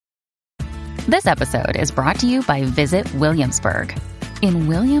This episode is brought to you by Visit Williamsburg. In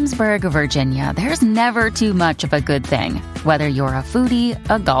Williamsburg, Virginia, there's never too much of a good thing. Whether you're a foodie,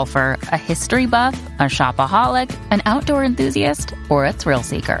 a golfer, a history buff, a shopaholic, an outdoor enthusiast, or a thrill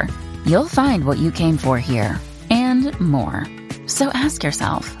seeker, you'll find what you came for here and more. So ask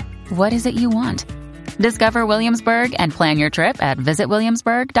yourself, what is it you want? Discover Williamsburg and plan your trip at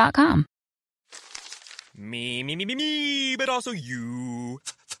visitwilliamsburg.com. Me, but also you.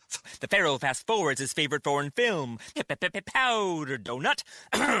 The Pharaoh fast forwards his favorite foreign film, Powder Donut.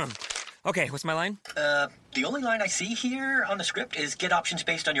 Okay, what's my line? The only line I see here on the script is get options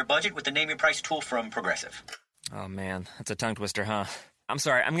based on your budget with the Name Your Price tool from Progressive. Oh man, that's a tongue twister, huh? I'm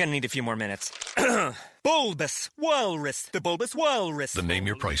sorry, I'm gonna need a few more minutes. Bulbous Walrus, the Bulbous Walrus. The Name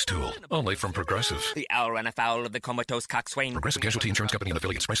Your Price tool, only from Progressive. The owl ran afoul of the comatose coxswain. Progressive Casualty Insurance Company and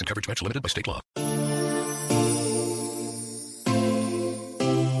affiliates. Price and coverage match limited by state law.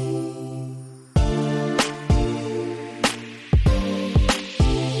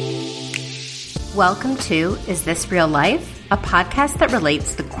 Welcome to Is This Real Life? A podcast that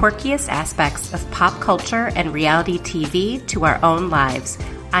relates the quirkiest aspects of pop culture and reality TV to our own lives.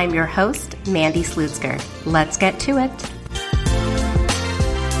 I'm your host, Mandy Slutzker. Let's get to it.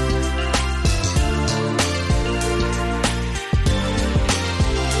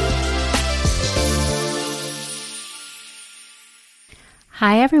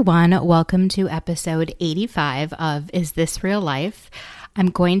 Hi, everyone. Welcome to episode 85 of Is This Real Life? I'm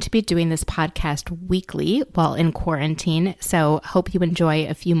going to be doing this podcast weekly while in quarantine, so hope you enjoy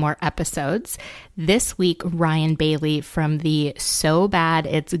a few more episodes. This week, Ryan Bailey from the So Bad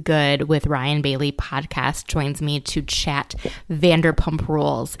It's Good with Ryan Bailey podcast joins me to chat Vanderpump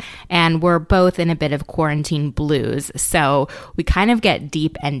Rules, and we're both in a bit of quarantine blues, so we kind of get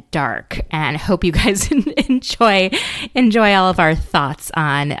deep and dark, and hope you guys enjoy all of our thoughts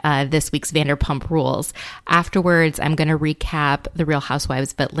on this week's Vanderpump Rules. Afterwards, I'm going to recap The Real Housewives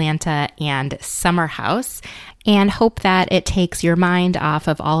of Atlanta and Summer House, and hope that it takes your mind off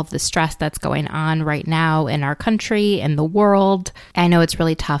of all of the stress that's going on right now in our country and the world. I know it's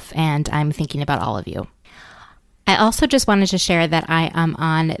really tough, and I'm thinking about all of you. I also just wanted to share that I am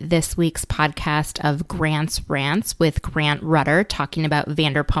on this week's podcast of Grant's Rants with Grant Rudder talking about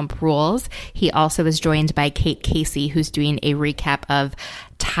Vanderpump Rules. He also is joined by Kate Casey, who's doing a recap of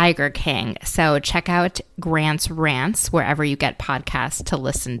Tiger King. So check out Grant's Rants wherever you get podcasts to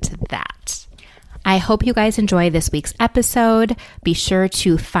listen to that. I hope you guys enjoy this week's episode. Be sure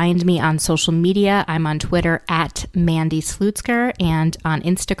to find me on social media. I'm on Twitter at Mandy Slutzker and on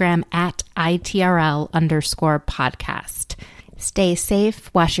Instagram at ITRL_podcast. Stay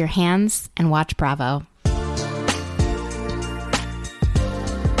safe, wash your hands, and watch Bravo.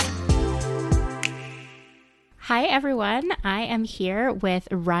 Hi, everyone. I am here with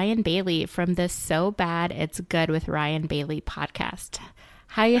Ryan Bailey from the So Bad It's Good with Ryan Bailey podcast.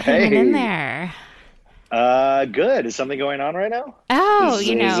 How you hanging in there? Good. Is something going on right now? Oh, is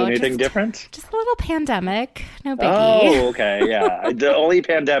anything different? Just a little pandemic. No biggie. Oh, okay. Yeah. The only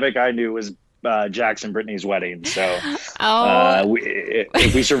pandemic I knew was Jackson Brittany's wedding. So,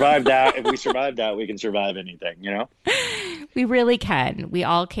 if we survive that, we can survive anything, you know? We really can. We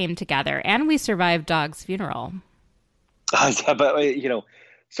all came together, and we survived Dog's funeral. But,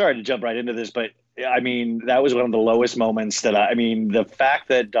 sorry to jump right into this, but I mean, that was one of the lowest moments the fact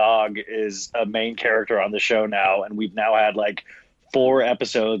that Dog is a main character on the show now, and we've now had like 4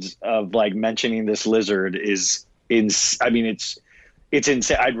 episodes of like mentioning this lizard is it's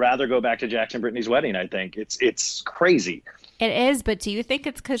insane. I'd rather go back to Jackson Brittany's wedding. I think it's crazy. It is, but do you think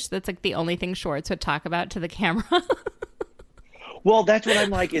it's because that's like the only thing Schwartz would talk about to the camera? Well, that's what I'm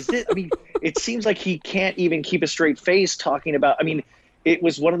like. It seems like he can't even keep a straight face talking about. It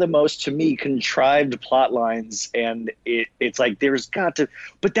was one of the most, to me, contrived plot lines, and it's like there's got to.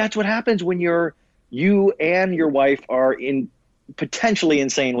 But that's what happens when you and your wife are potentially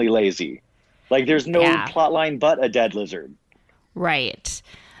insanely lazy. Like there's no plot line but a dead lizard. Right.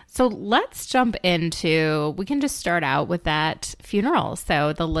 So let's jump into. We can just start out with that funeral.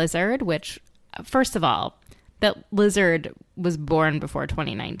 So the lizard, which, first of all, that lizard was born before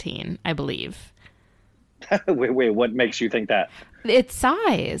 2019, I believe. Wait, what makes you think that? Its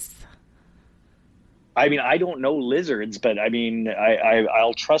size. I don't know lizards, but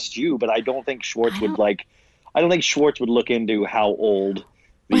I'll trust you, but I don't think Schwartz would look into how old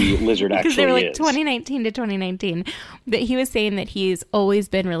the lizard actually is. Because they were like 2019 to 2019. But he was saying that he's always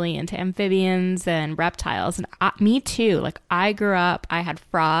been really into amphibians and reptiles. And me too. Like I grew up, I had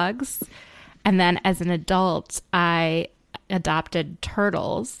frogs. And then as an adult, I adopted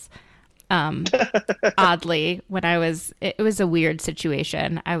turtles. Oddly, it was a weird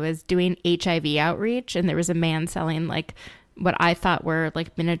situation. I was doing HIV outreach, and there was a man selling like what I thought were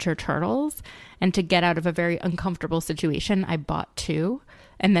like miniature turtles. And to get out of a very uncomfortable situation, I bought 2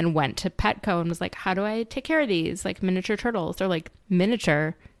 and then went to Petco and was like, how do I take care of these like miniature turtles? They're like,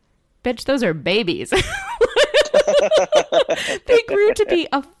 miniature? Bitch, those are babies. They grew to be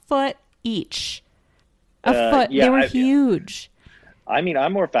a foot each. A foot. Yeah, they were huge. I mean,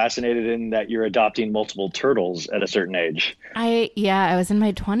 I'm more fascinated in that you're adopting multiple turtles at a certain age. I was in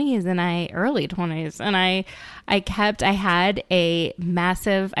my 20s and early 20s, and I had a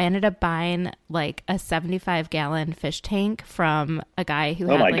massive, I ended up buying like a 75-gallon fish tank from a guy who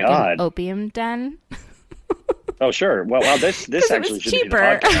had like an opium den. Oh, sure. Well, this actually should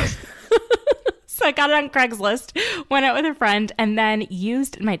cheaper. be the podcast. So I got it on Craigslist, went out with a friend, and then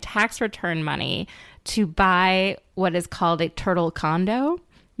used my tax return money to buy what is called a turtle condo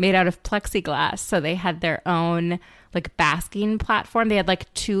made out of plexiglass. So they had their own like basking platform. They had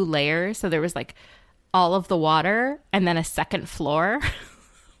like 2 layers. So there was like all of the water and then a second floor.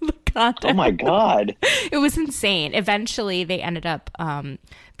 The condo. Oh my God. It was insane. Eventually they ended up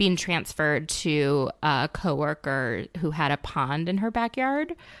being transferred to a coworker who had a pond in her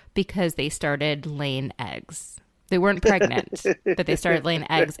backyard because they started laying eggs. They weren't pregnant, but they started laying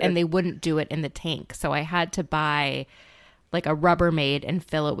eggs, and they wouldn't do it in the tank. So I had to buy like a Rubbermaid and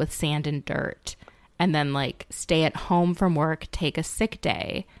fill it with sand and dirt, and then like stay at home from work, take a sick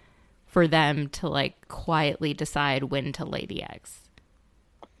day for them to like quietly decide when to lay the eggs.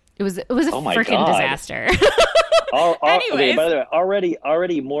 It was a freaking disaster. Okay, by the way,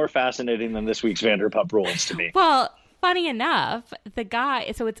 already more fascinating than this week's Vanderpump Rules to me. Well, funny enough,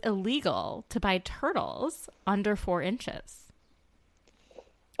 so it's illegal to buy turtles under 4 inches.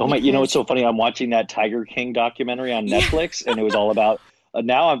 Oh my! You know, it's so funny. I'm watching that Tiger King documentary on Netflix, and it was all about.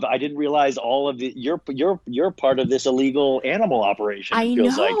 I didn't realize all of the. You're part of this illegal animal operation. I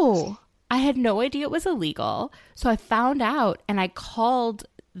know. I had no idea it was illegal, so I found out, and I called.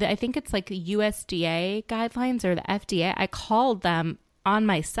 I think it's like the USDA guidelines or the FDA. I called them on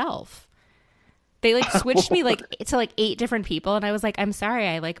myself. They like switched me like to like 8 different people, and I was like, I'm sorry,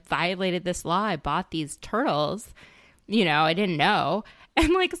 I like violated this law. I bought these turtles, I didn't know. And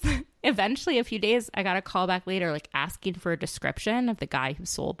like eventually a few days I got a call back later like asking for a description of the guy who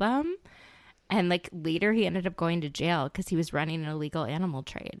sold them. And like later he ended up going to jail because he was running an illegal animal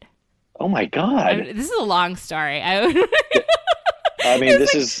trade. Oh my God. This is a long story. I mean, I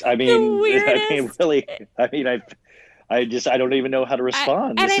don't even know how to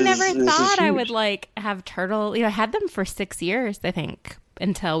respond. I never thought I would like have turtle. I had them for 6 years, I think,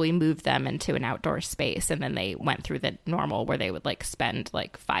 until we moved them into an outdoor space, and then they went through the normal where they would like spend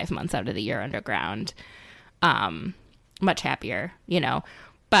like 5 months out of the year underground. Much happier,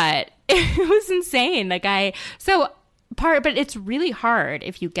 But it was insane. But it's really hard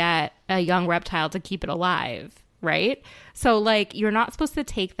if you get a young reptile to keep it alive. Right? So like you're not supposed to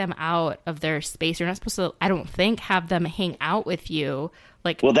take them out of their space. You're not supposed to, I don't think, have them hang out with you.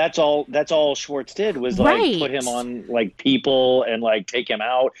 Like, well, that's all Schwartz did was like put him on like people and like take him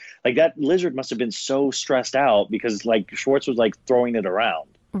out. Like that lizard must have been so stressed out because like Schwartz was like throwing it around.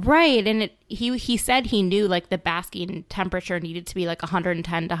 Right. And he said he knew like the basking temperature needed to be like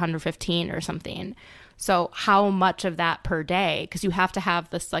 110 to 115 or something. So how much of that per day? Because you have to have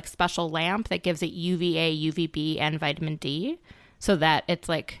this like special lamp that gives it UVA, UVB, and vitamin D so that it's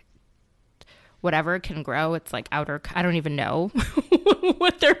like whatever can grow. It's like I don't even know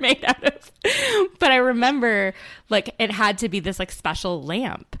what they're made out of. But I remember like it had to be this like special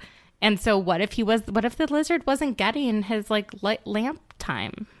lamp. And so what if the lizard wasn't getting his like lamp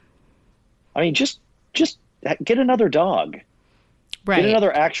time? I mean, just get another dog. Right. Get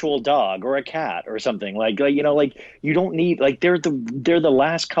another actual dog or a cat or something like you don't need like they're the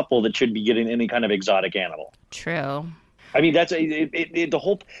last couple that should be getting any kind of exotic animal. True. I mean that's the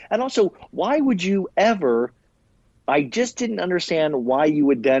whole, and also why would you ever? I just didn't understand why you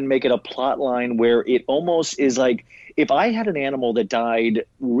would then make it a plot line where it almost is like if I had an animal that died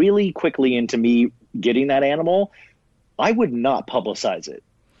really quickly into me getting that animal, I would not publicize it.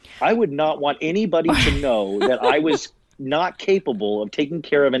 I would not want anybody to know that I was not capable of taking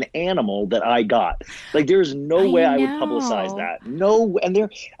care of an animal that I got. Like there's no way I would publicize that. No, and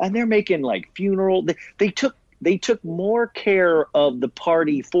they're making like funeral. They took more care of the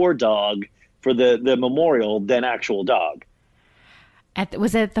party for dog for the memorial than actual dog.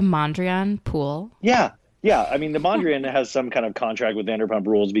 Was it at the Mondrian pool? Yeah. I mean, the Mondrian has some kind of contract with Vanderpump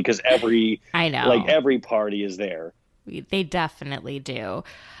Rules because every party is there. They definitely do.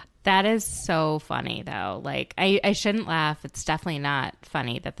 That is so funny, though. Like, I shouldn't laugh. It's definitely not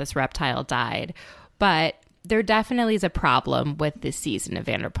funny that this reptile died. But there definitely is a problem with this season of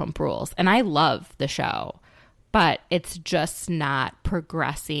Vanderpump Rules. And I love the show, but it's just not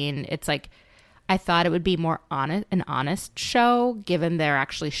progressing. It's like, I thought it would be more an honest show, given they're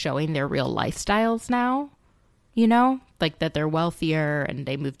actually showing their real lifestyles now. You know, like that they're wealthier and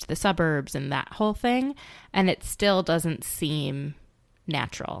they moved to the suburbs and that whole thing. And it still doesn't seem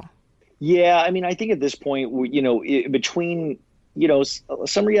natural. Yeah, I mean, I think at this point, between,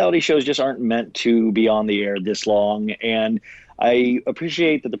 some reality shows just aren't meant to be on the air this long. And I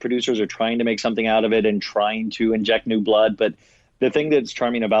appreciate that the producers are trying to make something out of it and trying to inject new blood. But the thing that's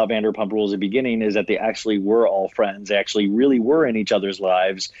charming about Vanderpump Rules at the beginning is that they actually were all friends. They actually really were in each other's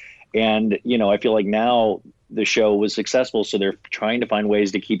lives. And, I feel like now the show was successful, so they're trying to find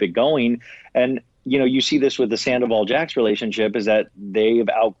ways to keep it going. And, you see this with the Sandoval-Jax relationship, is that they've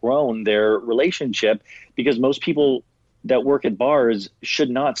outgrown their relationship because most people that work at bars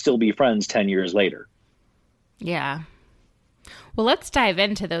should not still be friends 10 years later. Yeah. Well, let's dive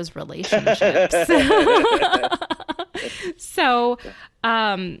into those relationships. So,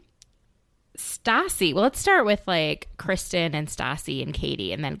 Stassi, well, let's start with like Kristen and Stassi and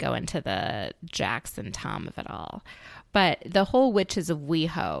Katie and then go into the Jax and Tom of it all. But the whole Witches of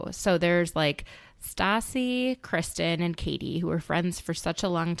WeHo. So there's like Stassi, Kristen, and Katie, who were friends for such a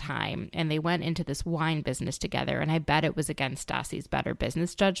long time, and they went into this wine business together. And I bet it was against Stassi's better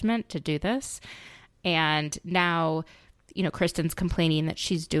business judgment to do this. And now, Kristen's complaining that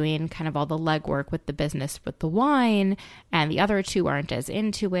she's doing kind of all the legwork with the business with the wine, and the other two aren't as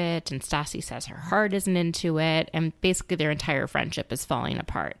into it. And Stassi says her heart isn't into it. And basically their entire friendship is falling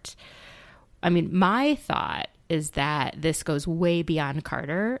apart. I mean, my thought is that this goes way beyond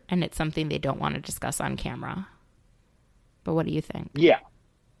Carter, and it's something they don't want to discuss on camera. But what do you think? Yeah.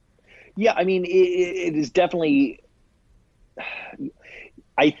 I mean, it is definitely.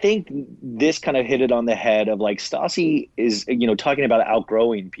 I think this kind of hit it on the head of like Stassi is, talking about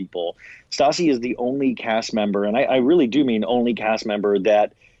outgrowing people. Stassi is the only cast member, and I really do mean only cast member,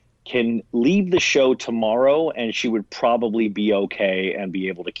 that can leave the show tomorrow and she would probably be okay and be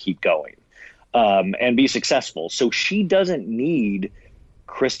able to keep going. And be successful. So she doesn't need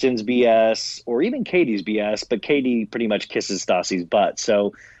Kristen's BS or even Katie's BS, but Katie pretty much kisses Stassi's butt.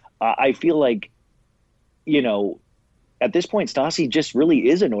 So I feel like, at this point, Stassi just really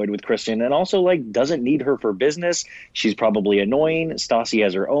is annoyed with Kristen and also like doesn't need her for business. She's probably annoying. Stassi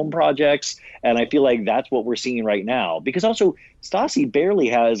has her own projects. And I feel like that's what we're seeing right now, because also Stassi barely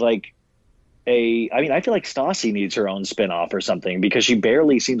has like I feel like Stassi needs her own spinoff or something, because she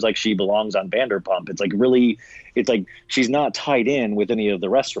barely seems like she belongs on Vanderpump. It's like she's not tied in with any of the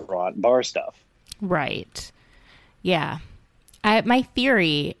restaurant bar stuff. Right. Yeah. My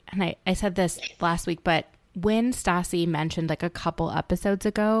theory, and I said this last week, but when Stassi mentioned like a couple episodes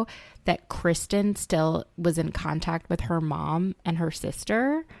ago that Kristen still was in contact with her mom and her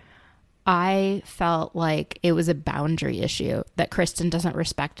sister, I felt like it was a boundary issue, that Kristen doesn't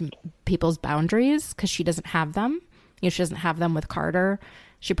respect people's boundaries because she doesn't have them. She doesn't have them with Carter.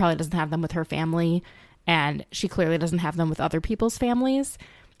 She probably doesn't have them with her family. And she clearly doesn't have them with other people's families.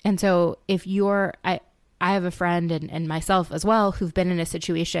 And so if I have a friend and myself as well who've been in a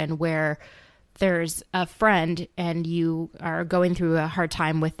situation where there's a friend and you are going through a hard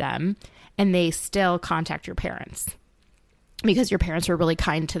time with them and they still contact your parents because your parents were really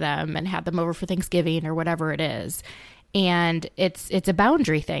kind to them and had them over for Thanksgiving or whatever it is. And it's a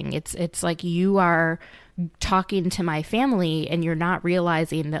boundary thing. It's like you are talking to my family and you're not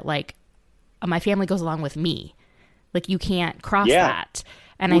realizing that like my family goes along with me. Like you can't cross that.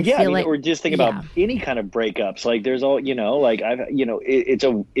 And I feel like, or just think about any kind of breakups. Like there's all,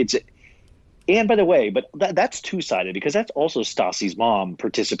 and by the way, but that's two-sided, because that's also Stassi's mom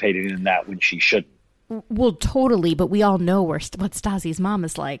participating in that when she shouldn't. Well, totally. But we all know what Stassi's mom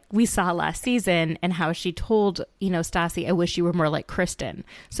is like. We saw last season and how she told, Stassi, I wish you were more like Kristen.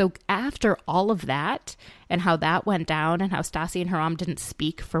 So after all of that and how that went down and how Stassi and her mom didn't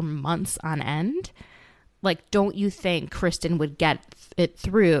speak for months on end, like, don't you think Kristen would get it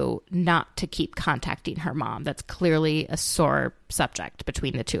through not to keep contacting her mom? That's clearly a sore subject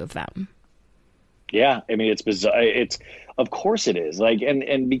between the two of them. Yeah. I mean, it's bizarre. Of course it is. Like,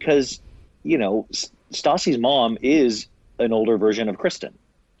 and because, Stassi's mom is an older version of Kristen.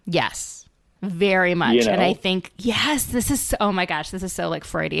 Yes, very much. And I think, yes, this is, oh my gosh, this is so like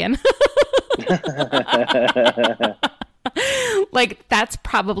Freudian. Like that's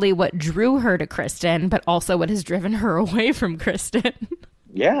probably what drew her to Kristen, but also what has driven her away from Kristen.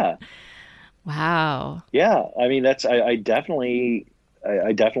 Yeah. Wow. Yeah. I mean, I definitely,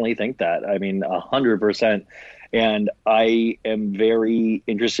 I definitely think that. I mean, 100%. And I am very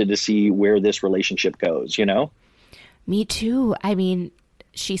interested to see where this relationship goes, you know? Me too. I mean,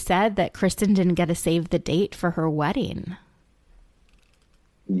 she said that Kristen didn't get to save the date for her wedding.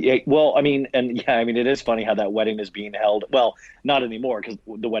 Yeah, well, I mean, it is funny how that wedding is being held. Well, not anymore because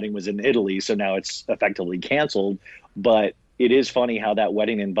the wedding was in Italy, so now it's effectively canceled. But it is funny how that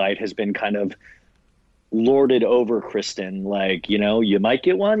wedding invite has been kind of lorded over Kristen. Like, you know, you might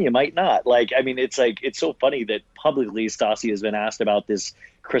get one, you might not. Like, I mean, it's so funny that publicly Stassi has been asked about this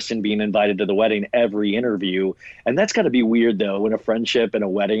Kristen being invited to the wedding every interview. And that's got to be weird, though, in a friendship and a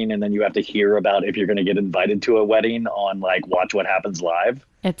wedding, and then you have to hear about if you're going to get invited to a wedding on, like, Watch What Happens Live.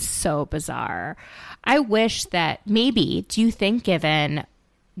 It's so bizarre. I wish that maybe, do you think, given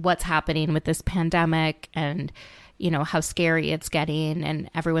what's happening with this pandemic and, you know, how scary it's getting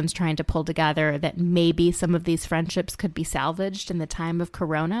and everyone's trying to pull together, that maybe some of these friendships could be salvaged in the time of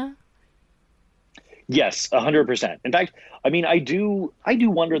Corona? Yes, 100%. In fact, I mean, I do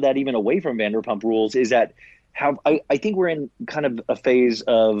wonder that even away from Vanderpump Rules is that I think we're in kind of a phase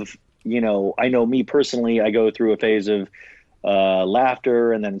of, you know, I know me personally, I go through a phase of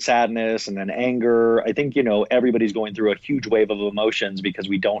laughter and then sadness and then anger. I think, you know, everybody's going through a huge wave of emotions because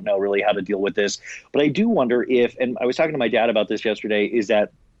we don't know really how to deal with this. But I do wonder if, and I was talking to my dad about this yesterday, is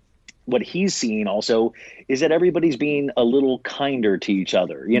that what he's seeing also is that everybody's being a little kinder to each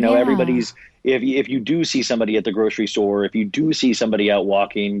other. You know, everybody's, if you do see somebody at the grocery store, if you do see somebody out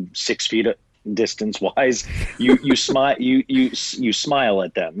walking 6 feet distance wise, you smile, you smile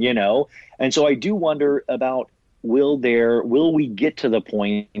at them, you know? And so I do wonder about, will we get to the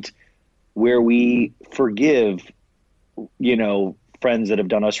point where we forgive, you know, friends that have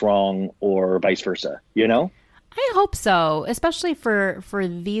done us wrong or vice versa, you know? I hope so, especially for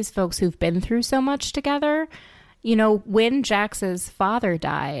these folks who've been through so much together. You know, when Jax's father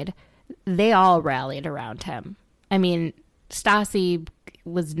died, they all rallied around him. I mean, Stassi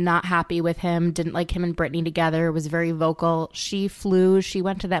was not happy with him, didn't like him and Brittany together, was very vocal. She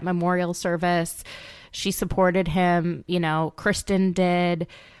went to that memorial service. She supported him, you know, Kristen did,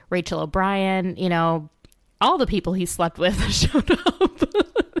 Rachel O'Brien, you know, all the people he slept with showed up,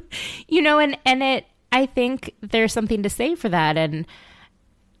 you know, and I think there's something to say for that. And,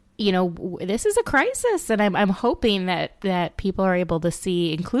 you know, this is a crisis, and I'm hoping that people are able to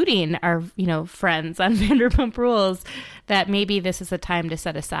see, including our, you know, friends on Vanderpump Rules, that maybe this is a time to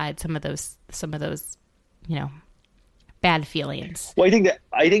set aside some of those, you know, bad feelings. Well,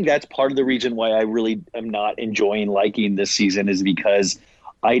 I think that's part of the reason why I really am not enjoying liking this season, is because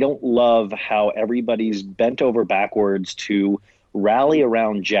I don't love how everybody's bent over backwards to rally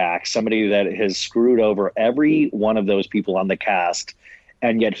around Jax, somebody that has screwed over every one of those people on the cast,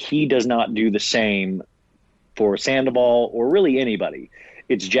 and yet he does not do the same for Sandoval or really anybody.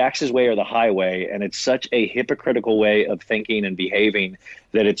 It's Jax's way or the highway, and it's such a hypocritical way of thinking and behaving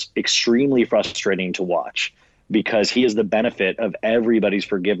that it's extremely frustrating to watch, because he is the benefit of everybody's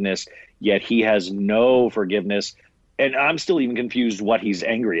forgiveness, yet he has no forgiveness. And I'm still even confused what he's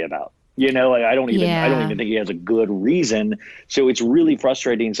angry about. You know, like, I don't even think he has a good reason. So it's really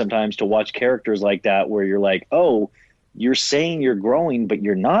frustrating sometimes to watch characters like that, where you're like, oh, you're saying you're growing, but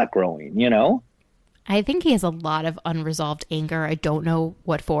you're not growing, you know? I think he has a lot of unresolved anger. I don't know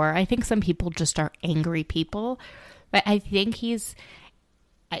what for. I think some people just are angry people, but I think he's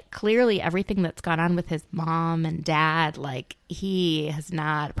clearly everything that's gone on with his mom and dad, like, he has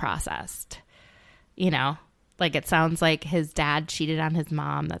not processed, you know? Like, it sounds like his dad cheated on his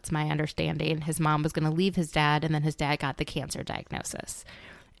mom. That's my understanding. His mom was going to leave his dad, and then his dad got the cancer diagnosis.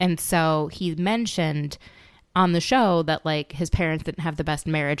 And so he mentioned on the show that, like, his parents didn't have the best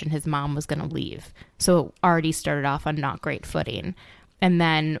marriage and his mom was going to leave. So it already started off on not great footing. And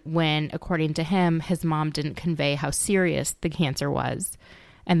then when, according to him, his mom didn't convey how serious the cancer was,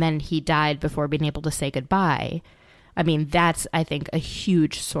 and then he died before being able to say goodbye, I mean, that's, I think, a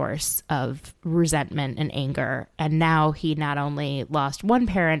huge source of resentment and anger. And now he not only lost one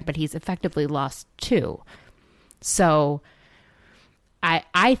parent, but he's effectively lost two. So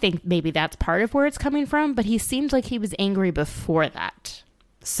I think maybe that's part of where it's coming from, but he seemed like he was angry before that.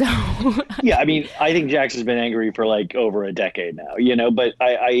 So yeah, I mean, I think Jax has been angry for like over a decade now, you know, but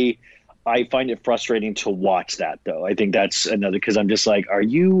I find it frustrating to watch that, though. I think that's another, because I'm just like, are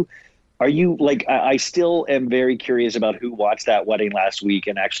you like, I still am very curious about who watched that wedding last week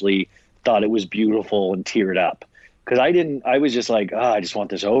and actually thought it was beautiful and teared up. Because I was just like, I just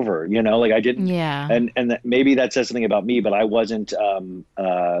want this over, you know, like I didn't. Yeah. And maybe that says something about me, but I wasn't,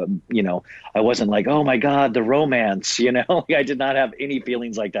 you know, I wasn't like, oh my God, the romance, you know, I did not have any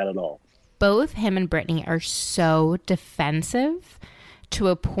feelings like that at all. Both him and Brittany are so defensive to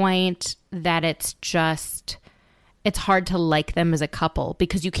a point that it's hard to like them as a couple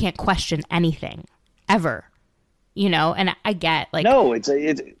because you can't question anything ever, and I get like, no, it's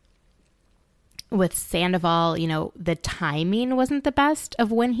with Sandoval, the timing wasn't the best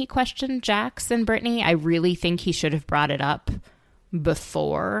of when he questioned Jax and Brittany. I really think he should have brought it up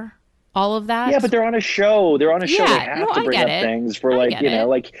before all of that. Yeah, but they're on a show. They have to bring up things for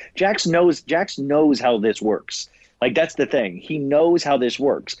like Jax knows how this works. Like, that's the thing. He knows how this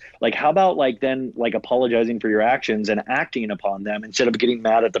works. Like, how about then apologizing for your actions and acting upon them instead of getting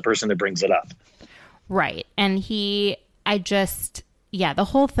mad at the person that brings it up. Right. And the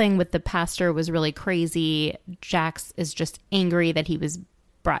whole thing with the pastor was really crazy. Jax is just angry that he was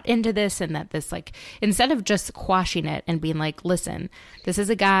brought into this and that this, instead of just quashing it and being like, listen, this is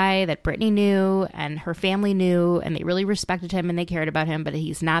a guy that Brittany knew and her family knew and they really respected him and they cared about him, but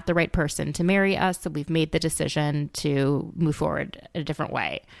he's not the right person to marry us. So we've made the decision to move forward a different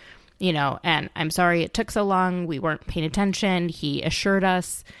way, and I'm sorry it took so long. We weren't paying attention. He assured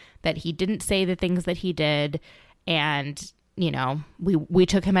us that he didn't say the things that he did. And, we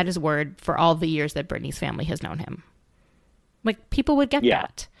took him at his word for all the years that Brittany's family has known him. People would get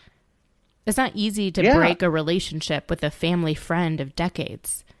that. It's not easy to break a relationship with a family friend of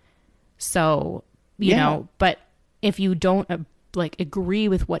decades. So, you know, but if you don't agree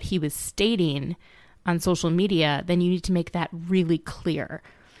with what he was stating on social media, then you need to make that really clear.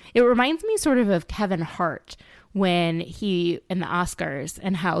 It reminds me sort of Kevin Hart when he in the Oscars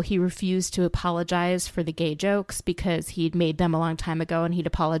and how he refused to apologize for the gay jokes because he'd made them a long time ago and he'd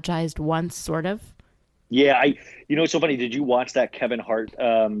apologized once, sort of. Yeah, it's so funny. Did you watch that Kevin Hart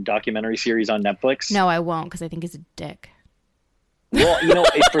documentary series on Netflix? No, I won't because I think he's a dick. Well,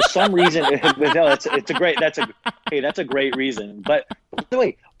 for some reason, no, that's a great reason. But by the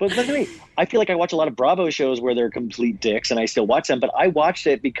way, I feel like I watch a lot of Bravo shows where they're complete dicks, and I still watch them. But I watched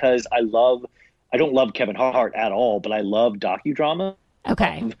it because I don't love Kevin Hart at all, but I love docudrama.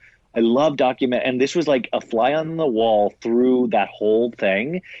 Okay. I love and this was like a fly on the wall through that whole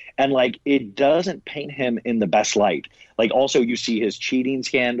thing. And it doesn't paint him in the best light. Also you see his cheating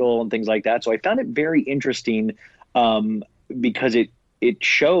scandal and things like that. So I found it very interesting because it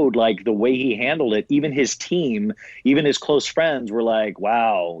showed the way he handled it. Even his team, even his close friends were like,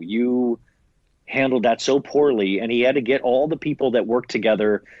 wow, you handled that so poorly. And he had to get all the people that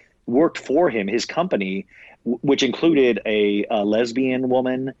worked for him, his company, which included a lesbian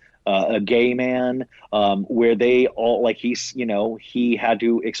woman, a gay man, where they all he had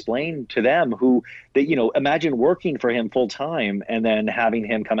to explain to them that imagine working for him full time and then having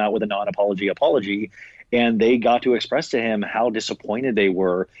him come out with a non-apology, and they got to express to him how disappointed they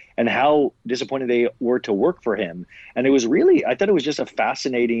were and how disappointed they were to work for him. And it was I thought it was just a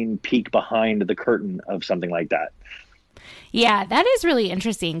fascinating peek behind the curtain of something like that. Yeah, that is really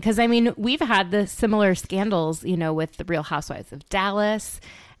interesting because, we've had the similar scandals, with the Real Housewives of Dallas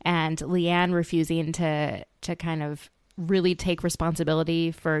and Leanne refusing to kind of really take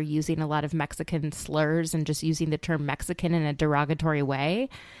responsibility for using a lot of Mexican slurs and just using the term Mexican in a derogatory way.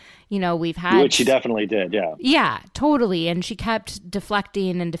 We've had... Which she definitely did, yeah. Yeah, totally. And she kept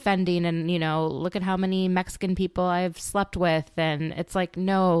deflecting and defending and, look at how many Mexican people I've slept with. And it's like,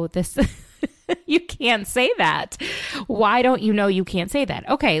 no, this... You can't say that. Why don't you know you can't say that?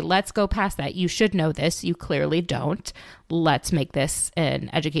 Okay, let's go past that. You should know this. You clearly don't. Let's make this an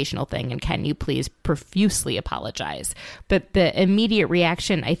educational thing. And can you please profusely apologize? But the immediate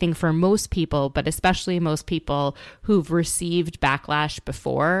reaction, I think, for most people, but especially most people who've received backlash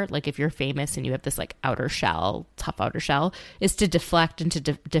before, if you're famous and you have this outer shell, tough outer shell, is to deflect and to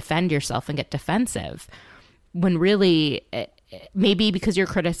defend yourself and get defensive. When really... maybe because you're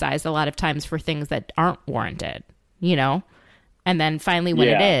criticized a lot of times for things that aren't warranted, and then finally when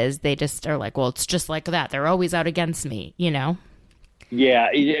it is, they just are like, well, it's just like that. They're always out against me, Yeah.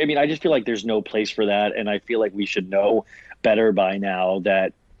 I just feel like there's no place for that. And I feel like we should know better by now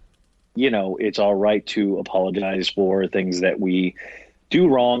that, it's all right to apologize for things that we do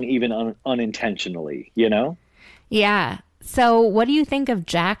wrong, even unintentionally, Yeah. So what do you think of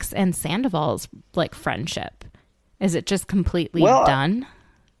Jax and Sandoval's friendship? Is it just completely done?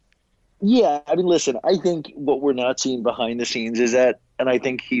 Yeah. Listen, I think what we're not seeing behind the scenes is that, and I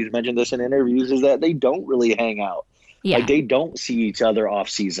think he's mentioned this in interviews, is that they don't really hang out. Yeah. They don't see each other off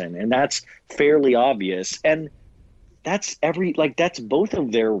season. And that's fairly obvious. And that's that's both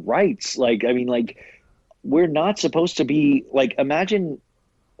of their rights. We're not supposed to be imagine,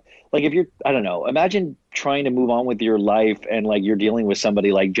 like if you're, I don't know, imagine trying to move on with your life and like you're dealing with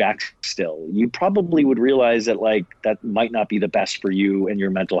somebody like Jax still. You probably would realize that like that might not be the best for you and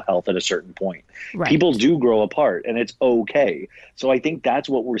your mental health at a certain point. Right. People do grow apart and it's okay. So I think that's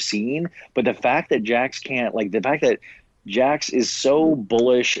what we're seeing. But the fact that Jax can't, like the fact that Jax is so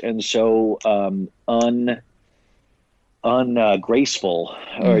bullish and so ungraceful,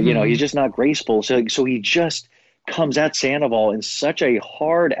 or you know, he's just not graceful. So he just comes at Sandoval in such a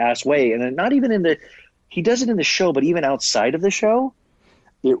hard ass way, and then not even in the, he does it in the show, but even outside of the show,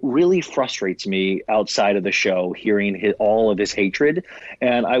 it really frustrates me outside of the show hearing all of his hatred.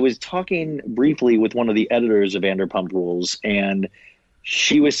 And I was talking briefly with one of the editors of Vanderpump Rules, and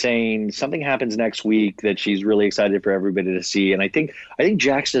she was saying something happens next week that she's really excited for everybody to see. And I think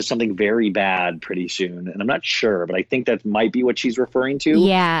Jax does something very bad pretty soon. And I'm not sure, but I think that might be what she's referring to.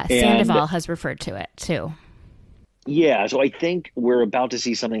 Yeah, Sandoval has referred to it too. Yeah, so I think we're about to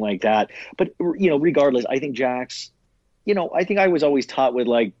see something like that. But, you know, regardless, I think Jax, you know, I think I was always taught with,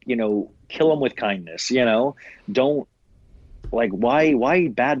 like, you know, kill him with kindness, you know? Don't, like, why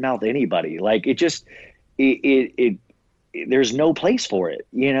badmouth anybody? Like, it just, there's no place for it,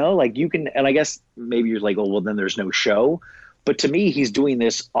 you know? Like, you can, and I guess maybe you're like, oh, well, then there's no show. But to me, he's doing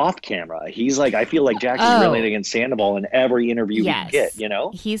this off camera. He's like, I feel like Jax is railing against Sandoval in every interview he can get, you know?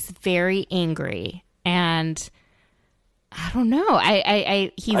 He's very angry, and I don't know.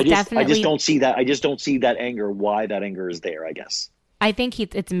 I just don't see that. I just don't see that anger. Why that anger is there, I guess. I think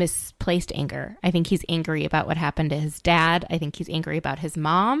it's misplaced anger. I think he's angry about what happened to his dad. I think he's angry about his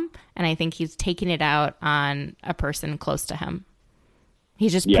mom. And I think he's taking it out on a person close to him.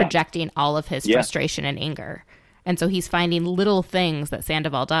 He's just projecting all of his frustration and anger. And so he's finding little things that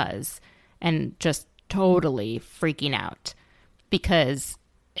Sandoval does and just totally freaking out, because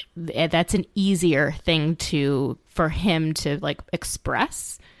that's an easier thing for him to like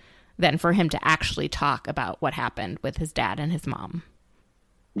express than for him to actually talk about what happened with his dad and his mom.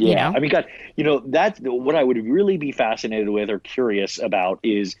 Yeah. You know? I mean, God, you know, that's what I would really be fascinated with or curious about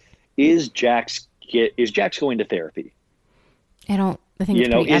is Jax going to therapy? I think you it's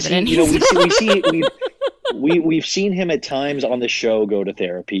know, pretty evident. We've seen him at times on the show go to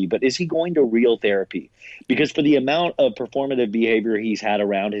therapy, but is he going to real therapy? Because for the amount of performative behavior he's had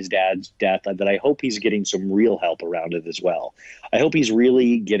around his dad's death, that I hope he's getting some real help around it as well. I hope he's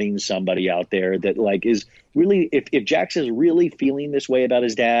really getting somebody out there that like is really, if Jax is really feeling this way about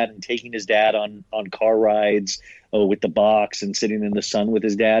his dad and taking his dad on car rides with the box and sitting in the sun with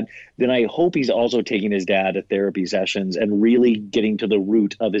his dad, then I hope he's also taking his dad to therapy sessions and really getting to the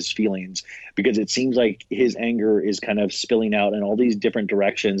root of his feelings, because it seems like his anger is kind of spilling out in all these different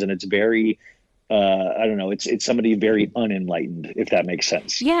directions, and it's very I don't know, it's somebody very unenlightened, if that makes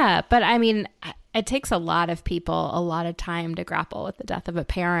sense. Yeah, but I mean, it takes a lot of people a lot of time to grapple with the death of a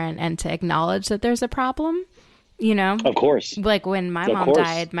parent and to acknowledge that there's a problem, you know? Of course. Like when my mom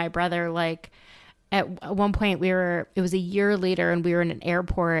died, my brother, like at one point it was a year later and we were in an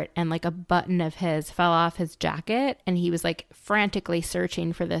airport and like a button of his fell off his jacket and he was like frantically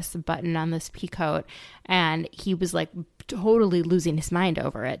searching for this button on this peacoat and he was like totally losing his mind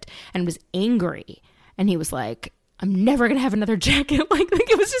over it and was angry. And he was like, I'm never going to have another jacket. like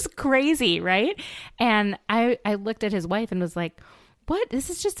it was just crazy. Right. And I looked at his wife and was like, what? This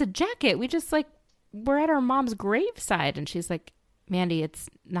is just a jacket. We're at our mom's graveside. And she's like, Mandy, it's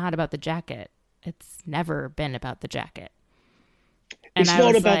not about the jacket. It's never been about the jacket. And it's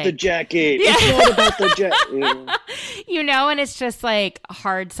not about the jacket. Yeah. It's not about the jacket. You know, and it's just like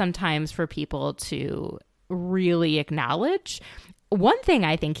hard sometimes for people to really acknowledge. One thing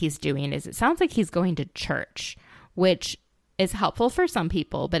I think he's doing is it sounds like he's going to church, which is helpful for some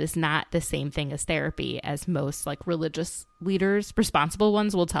people, but it's not the same thing as therapy as most like religious leaders, responsible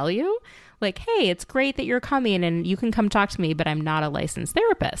ones will tell you. Like, hey, it's great that you're coming and you can come talk to me, but I'm not a licensed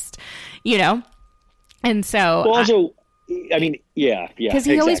therapist, you know? And so well, also, I mean, yeah. Because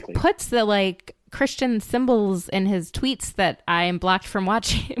he always puts the like Christian symbols in his tweets that I am blocked from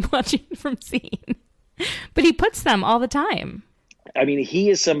watching from seeing. But he puts them all the time. I mean, he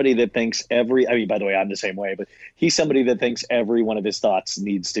is somebody that thinks by the way, I'm the same way, but he's somebody that thinks every one of his thoughts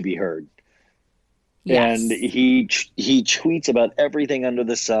needs to be heard. Yes. And he tweets about everything under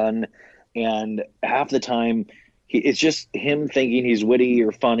the sun. And half the time it's just him thinking he's witty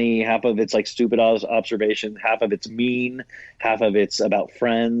or funny. Half of it's like stupid observation. Half of it's mean. Half of it's about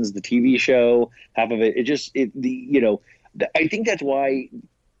Friends, the TV show. Half of I think that's why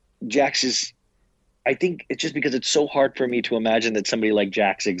Jax is, I think it's just because it's so hard for me to imagine that somebody like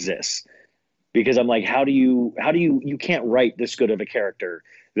Jax exists. because I'm like, you can't write this good of a character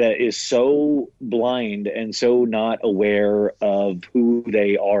that is so blind and so not aware of who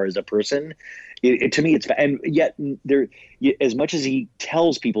they are as a person. To me, and yet as much as he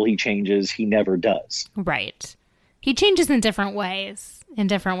tells people he changes, he never does. Right. He changes in different ways. But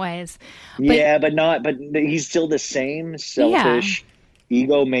he's still the same selfish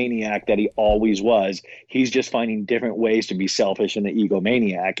egomaniac that he always was. He's just finding different ways to be selfish and the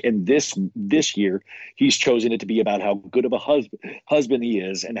egomaniac. And this year, he's chosen it to be about how good of a husband he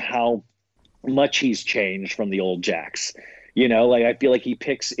is and how much he's changed from the old Jax. You know, like I feel like he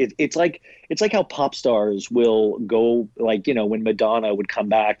picks it. It's like how pop stars will go, like, you know, when Madonna would come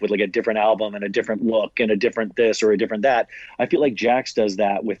back with like a different album and a different look and a different this or a different that. I feel like Jax does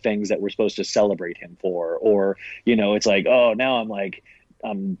that with things that we're supposed to celebrate him for. Or, you know, it's like, oh, now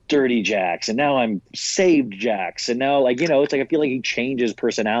I'm dirty Jax, and now I'm saved Jax, and now, like, you know, it's like I feel like he changes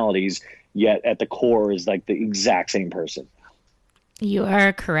personalities, yet at the core is like the exact same person. You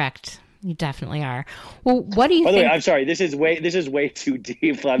are correct. You definitely are. Well, what do you think? By the way, I'm sorry. This is way too deep.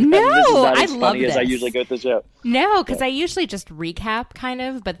 No, this is not as I love funny this. as I usually go with the show. No, because I usually just recap kind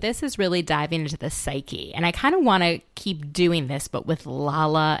of, but this is really diving into the psyche. And I kind of want to keep doing this, but with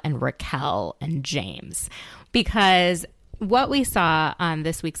Lala and Raquel and James. Because what we saw on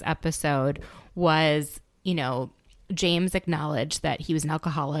this week's episode was, you know, James acknowledged that he was an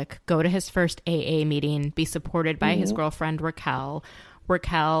alcoholic, go to his first AA meeting, be supported by his girlfriend, Raquel.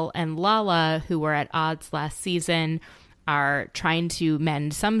 Raquel and Lala, who were at odds last season, are trying to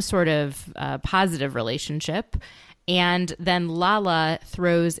mend some sort of positive relationship. And then Lala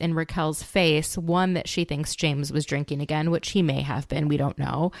throws in Raquel's face, one, that she thinks James was drinking again, which he may have been, we don't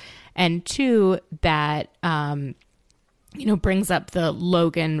know. And two, that, you know, brings up the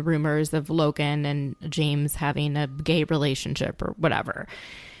Logan rumors of Logan and James having a gay relationship or whatever.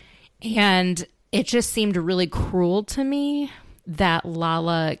 And it just seemed really cruel to me that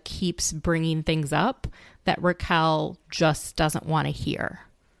Lala keeps bringing things up that Raquel just doesn't want to hear.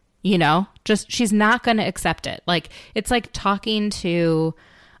 You know, just she's not going to accept it. Like, it's like talking to,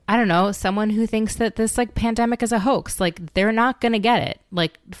 I don't know, someone who thinks that this like pandemic is a hoax. Like, they're not going to get it.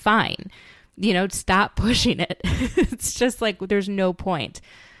 Like, fine, you know, stop pushing it. It's just like there's no point.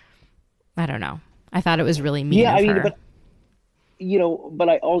 I don't know. I thought it was really mean. Yeah, of I mean, her. but you know, but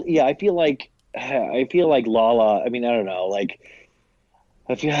I feel like Lala. I mean, I don't know. Like,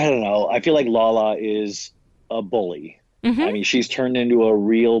 I feel like Lala is a bully. Mm-hmm. I mean, she's turned into a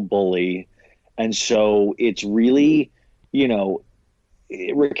real bully. And so it's really, you know,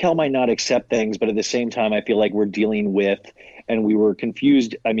 Raquel might not accept things, but at the same time, I feel like we're dealing with, and we were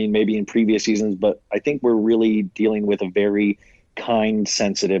confused, I mean, maybe in previous seasons, but I think we're really dealing with a very kind,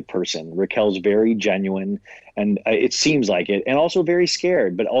 sensitive person. Raquel's very genuine, and it seems like it, and also very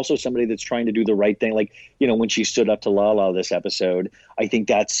scared, but also somebody that's trying to do the right thing. Like, you know, when she stood up to Lala this episode, I think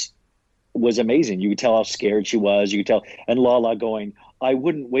was amazing. You could tell how scared she was. You could tell, and Lala going, I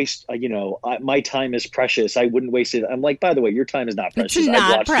wouldn't waste, you know, my time is precious. I wouldn't waste it. I'm like, by the way, your time is not precious. It's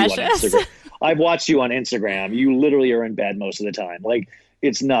not precious. I've watched you on Instagram. You literally are in bed most of the time. Like,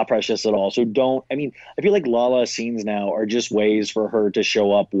 it's not precious at all. So I feel like Lala's scenes now are just ways for her to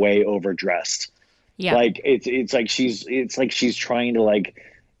show up way overdressed. Yeah. Like, it's like she's trying to like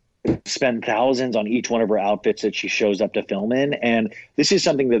spend thousands on each one of her outfits that she shows up to film in. And this is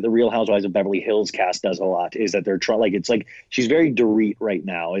something that the Real Housewives of Beverly Hills cast does a lot, is that they're trying, it's like she's very Dorit right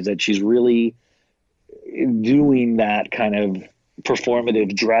now, is that she's really doing that kind of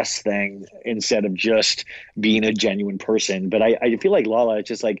performative dress thing instead of just being a genuine person. But I feel like Lala, it's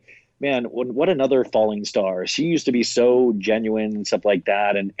just like, man, what another falling star. She used to be so genuine and stuff like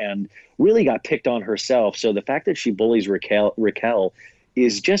that, and really got picked on herself. So the fact that she bullies Raquel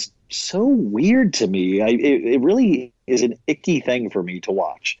is just so weird to me. It really is an icky thing for me to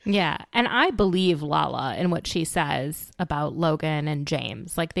watch. Yeah. And I believe Lala in what she says about Logan and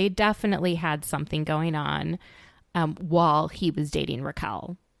James. Like, they definitely had something going on while he was dating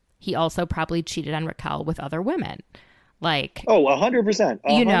Raquel. He also probably cheated on Raquel with other women. Like, 100%.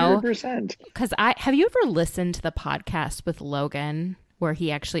 You know, 100%. Because have you ever listened to the podcast with Logan where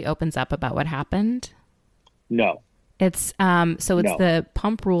he actually opens up about what happened? No. It's the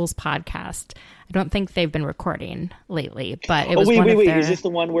Pump Rules podcast. I don't think they've been recording lately, but it was wait. their... Is this the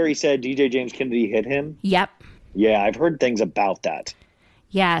one where he said DJ James Kennedy hit him? Yep. Yeah, I've heard things about that.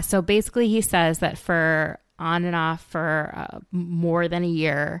 Yeah, so basically he says that for on and off for more than a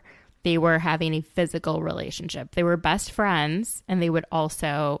year, they were having a physical relationship. They were best friends, and they would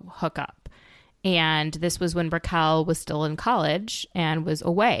also hook up. And this was when Raquel was still in college and was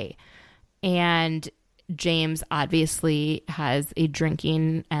away. And James obviously has a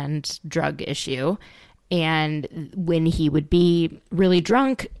drinking and drug issue. And when he would be really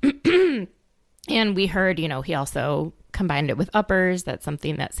drunk, and we heard, he also combined it with uppers. That's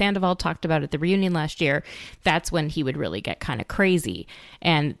something that Sandoval talked about at the reunion last year. That's when he would really get kind of crazy.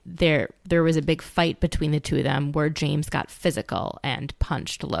 And there was a big fight between the two of them where James got physical and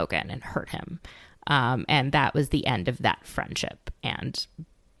punched Logan and hurt him. And that was the end of that friendship and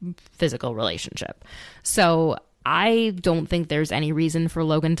physical relationship. So I don't think there's any reason for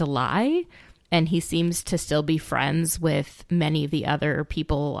Logan to lie. And he seems to still be friends with many of the other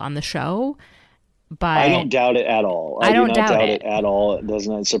people on the show. But I don't doubt it at all. I don't do not doubt it at all. It does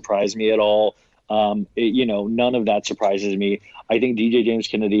not surprise me at all. None of that surprises me. I think DJ James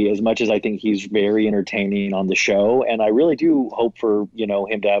Kennedy, as much as I think he's very entertaining on the show, and I really do hope for,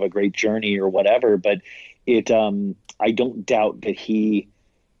 him to have a great journey or whatever, but I don't doubt that he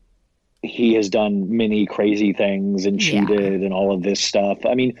has done many crazy things and cheated and all of this stuff.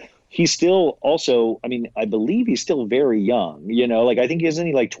 I mean, he's still also, I believe he's still very young, I think isn't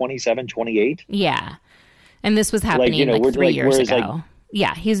he like 27, 28? Yeah. And this was happening 3 years ago.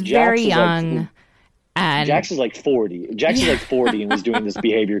 Yeah. He's Jax very young. And Jax is like 40. Jax is like 40 and was doing this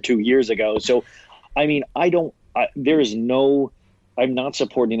behavior 2 years ago. So, I'm not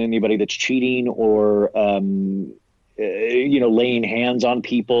supporting anybody that's cheating or, laying hands on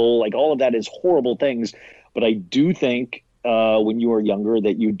people. Like, all of that is horrible things. But I do think, when you are younger,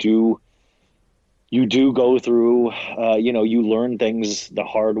 that you do go through, you learn things the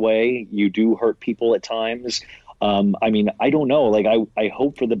hard way. You do hurt people at times. I don't know. Like, I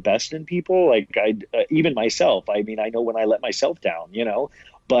hope for the best in people. Like, even myself. I know when I let myself down,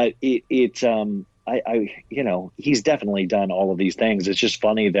 but he's definitely done all of these things. It's just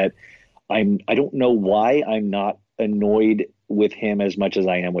funny that I don't know why I'm not annoyed with him as much as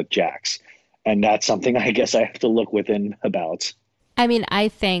I am with Jax. And that's something I guess I have to look within about. I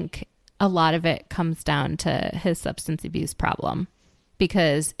think a lot of it comes down to his substance abuse problem,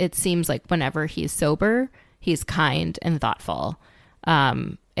 because it seems like whenever he's sober, he's kind and thoughtful.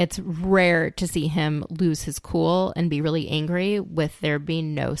 It's rare to see him lose his cool and be really angry with there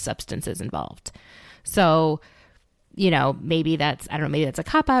being no substances involved. So, maybe that's a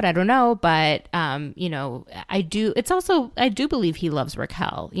cop-out. I don't know. But, I do believe he loves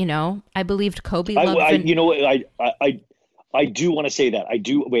Raquel. I believed Kobe loved I do want to say that. I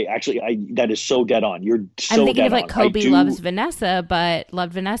do. Wait, actually, that is so dead on. You're so I'm thinking dead of on. Kobe loved Vanessa,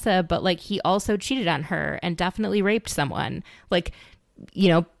 but he also cheated on her and definitely raped someone.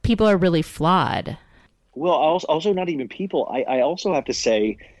 People are really flawed. Well, also not even people. I also have to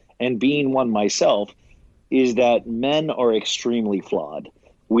say, and being one myself, is that men are extremely flawed.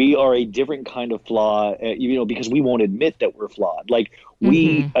 We are a different kind of flaw, because we won't admit that we're flawed. Like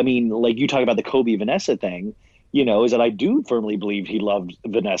you talk about the Kobe Vanessa thing, is that I do firmly believe he loved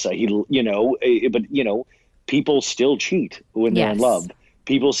Vanessa. People still cheat when they're in love.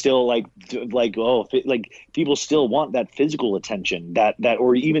 People still people still want that physical attention, that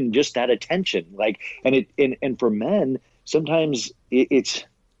or even just that attention. And for men, sometimes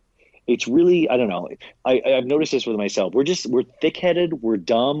it's really, I don't know. I've noticed this with myself. We're thick-headed. We're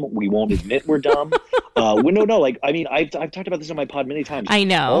dumb. We won't admit we're dumb. I've talked about this on my pod many times. I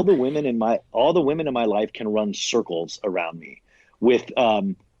know. All the women in my life can run circles around me with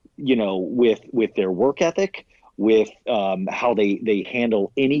their work ethic, with how they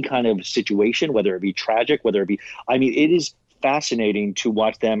handle any kind of situation, whether it be tragic, whether it be, it is fascinating to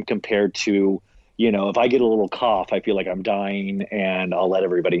watch them compared to, if I get a little cough, I feel like I'm dying and I'll let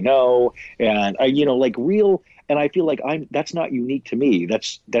everybody know. And real, and I feel like that's not unique to me.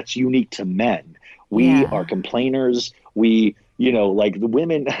 That's unique to men. We are complainers. We, the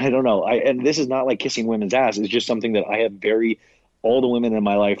women, I don't know. And this is not like kissing women's ass. It's just something that I have all the women in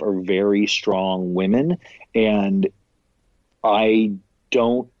my life are very strong women. And I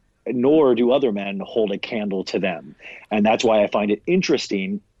don't, nor do other men hold a candle to them. And that's why I find it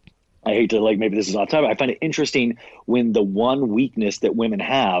interesting. I hate to maybe this is off topic. I find it interesting when the one weakness that women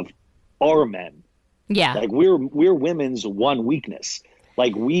have are men. Yeah. We're women's one weakness.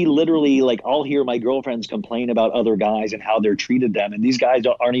 We literally, I'll hear my girlfriends complain about other guys and how they're treated them. And these guys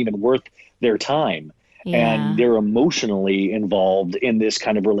aren't even worth their time. Yeah. And they're emotionally involved in this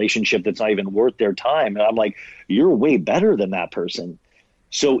kind of relationship that's not even worth their time. And I'm like, you're way better than that person.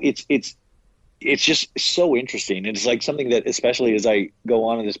 So it's just so interesting. It's something that, especially as I go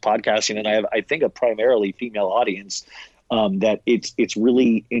on in this podcasting, and I think a primarily female audience, that it's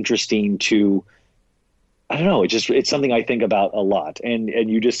really interesting to I don't know. It's something I think about a lot, and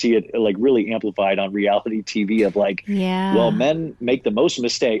you just see it like really amplified on reality TV of like, Yeah. well, men make the most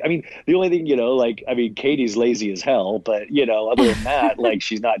mistake. I mean, the only thing, like, I mean, Katie's lazy as hell, but other than that, like,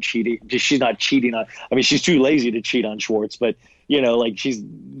 she's not cheating. She's not cheating on. I mean, she's too lazy to cheat on Schwartz, but like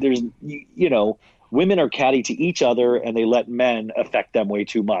women are catty to each other, and they let men affect them way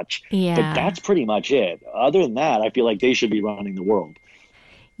too much. Yeah. But that's pretty much it. Other than that, I feel like they should be running the world.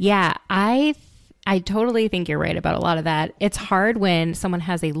 Yeah, I totally think you're right about a lot of that. It's hard when someone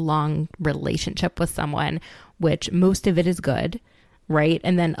has a long relationship with someone, which most of it is good, right?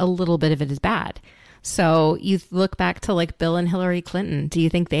 And then a little bit of it is bad. So you look back to like Bill and Hillary Clinton. Do you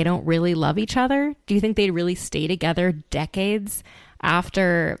think they don't really love each other? Do you think they really stay together decades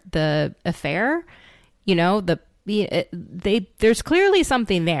after the affair? There's clearly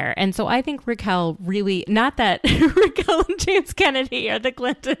something there. And so I think Raquel really, not that Raquel and James Kennedy are the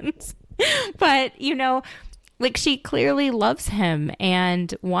Clintons, but, like she clearly loves him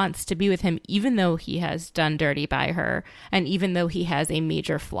and wants to be with him, even though he has done dirty by her and even though he has a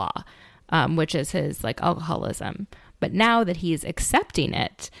major flaw, which is his like alcoholism. But now that he's accepting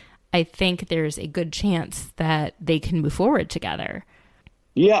it, I think there's a good chance that they can move forward together.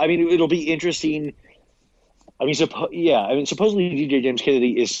 Yeah, I mean, it'll be interesting. I mean, supposedly DJ James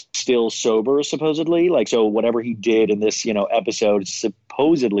Kennedy is still sober, supposedly. Like, so whatever he did in this, episode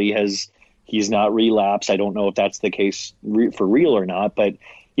supposedly he's not relapsed. I don't know if that's the case for real or not, but,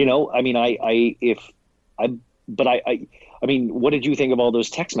 I mean, I mean, what did you think of all those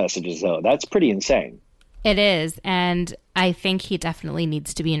text messages though? That's pretty insane. It is. And I think he definitely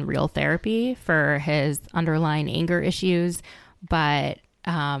needs to be in real therapy for his underlying anger issues. But,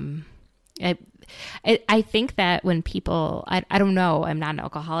 I think that when people, I don't know, I'm not an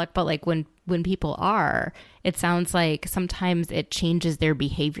alcoholic, but like when people are, it sounds like sometimes it changes their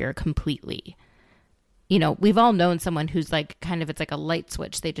behavior completely. We've all known someone who's like it's like a light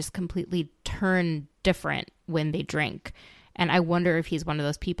switch. They just completely turn different when they drink. And I wonder if he's one of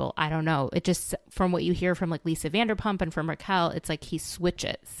those people. I don't know. It just, from what you hear from like Lisa Vanderpump and from Raquel, it's like he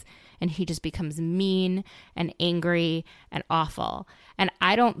switches and he just becomes mean and angry and awful. And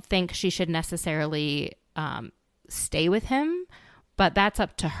I don't think she should necessarily stay with him, but that's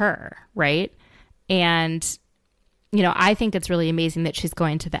up to her, right? And, I think it's really amazing that she's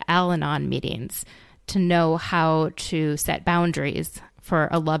going to the Al-Anon meetings to know how to set boundaries for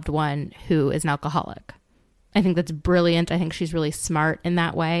a loved one who is an alcoholic. I think that's brilliant. I think she's really smart in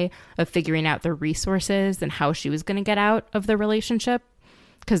that way of figuring out the resources and how she was going to get out of the relationship.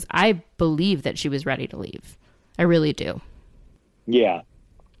 Because I believe that she was ready to leave. I really do. Yeah.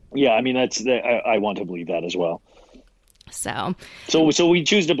 Yeah. I mean, I want to believe that as well. So we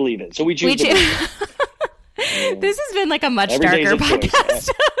choose to believe it. So we choose to believe it. This has been like a much darker podcast.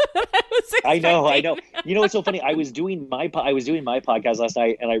 I know. It's so funny. I was doing my podcast last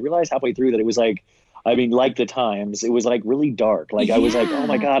night, and I realized halfway through that it was like, I mean, like the Times, it was like really dark. Like I was like, oh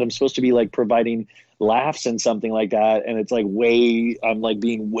my God, I'm supposed to be like providing laughs and something like that. And it's like I'm like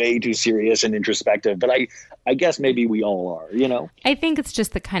being way too serious and introspective. But I guess maybe we all are, I think it's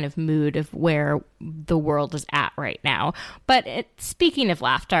just the kind of mood of where the world is at right now. But speaking of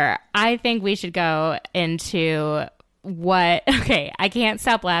laughter, I think we should go into I can't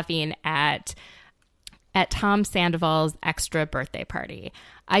stop laughing at Tom Sandoval's extra birthday party.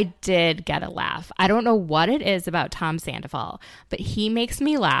 I did get a laugh. I don't know what it is about Tom Sandoval, but he makes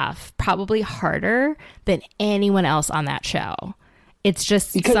me laugh probably harder than anyone else on that show. It's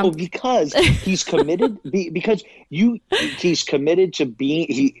just because he's committed. He's committed to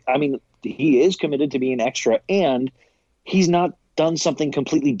being. He is committed to being extra, and he's not done something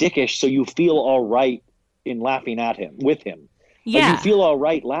completely dickish. So you feel all right in laughing at him with him. Yeah. Like, you feel all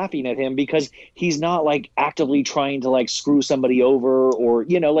right laughing at him because he's not like actively trying to like screw somebody over or,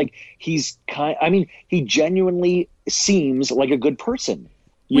 like he genuinely seems like a good person.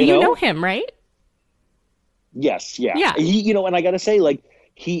 You know him, right? Yes. Yeah. Yeah. He, and I got to say, like,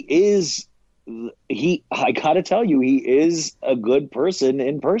 I got to tell you, he is a good person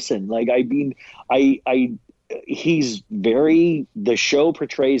in person. Like, I mean, the show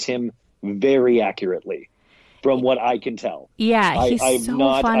portrays him very accurately. From what I can tell. Yeah, he's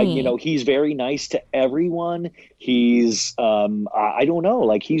funny. He's very nice to everyone. He's, I don't know,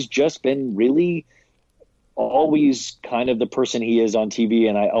 like he's just been really always kind of the person he is on TV.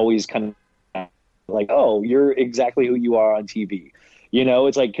 And I always kind of like, oh, you're exactly who you are on TV.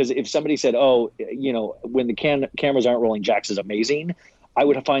 It's like, because if somebody said, oh, when the cameras aren't rolling, Jax is amazing. I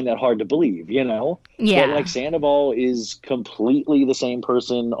would find that hard to believe, you know? Yeah. But like Sandoval is completely the same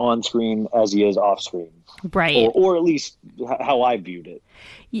person on screen as he is off screen. Right. Or at least how I viewed it.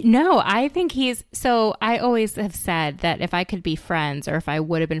 No, I think so I always have said that if I could be friends, or if I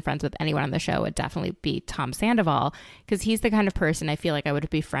would have been friends with anyone on the show, it would definitely be Tom Sandoval, because he's the kind of person I feel like I would have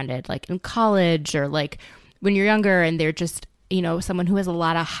befriended like in college, or like when you're younger and they're just, you know, someone who has a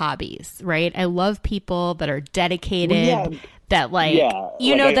lot of hobbies, right? I love people that are dedicated, that like,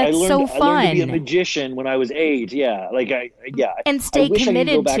 you know, that's so fun. I learned to be a magician when I was 8. Yeah. Like, and stay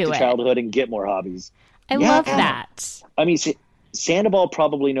committed I wish I could go back to it. childhood and get more hobbies. I love that. I mean, Sandoval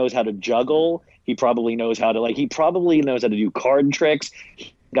probably knows how to juggle. He probably knows how to do card tricks.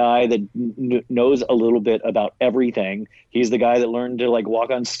 Guy that knows a little bit about everything. He's the guy that learned to like walk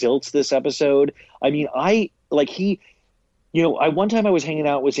on stilts this episode. I mean, one time I was hanging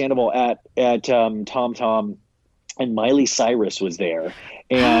out with Sandoval at Tom Tom, and Miley Cyrus was there,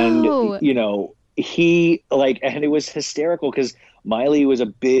 and you know, he and it was hysterical because Miley is a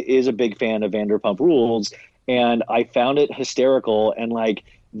big fan of Vanderpump Rules, and I found it hysterical. And like,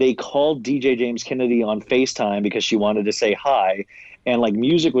 they called DJ James Kennedy on FaceTime because she wanted to say hi, and like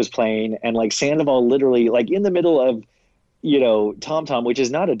music was playing, and like Sandoval literally like in the middle of, you know, Tom Tom, which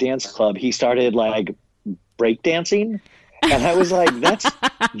is not a dance club, he started like breakdancing. And I was like, that's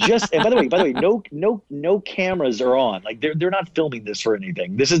just, and by the way, no cameras are on. Like they're not filming this for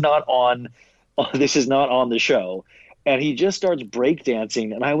anything. This is not on the show. And he just starts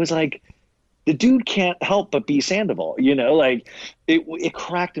breakdancing. And I was like, the dude can't help but be Sandoval, you know, like it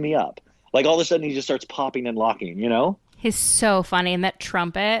cracked me up. Like all of a sudden he just starts popping and locking, you know? He's so funny. And that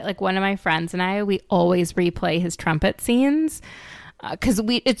trumpet, like one of my friends and we always replay his trumpet scenes. Because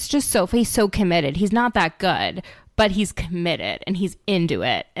it's just he's so committed. He's not that good, but he's committed and he's into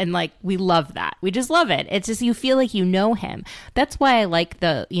it. And like, we love that. We just love it. It's just, you feel like you know him. That's why I like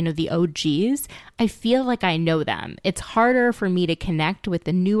the OGs. I feel like I know them. It's harder for me to connect with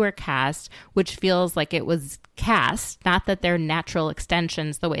the newer cast, which feels like it was cast, not that they're natural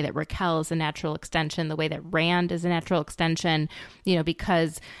extensions, the way that Raquel is a natural extension, the way that Rand is a natural extension, you know,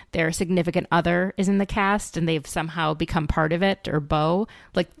 because their significant other is in the cast and they've somehow become part of it, or Beau,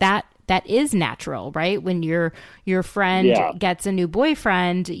 like that is natural, right? When your friend gets a new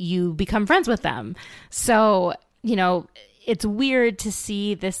boyfriend, you become friends with them. So, you know, it's weird to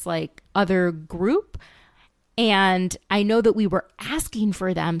see this like other group. And I know that we were asking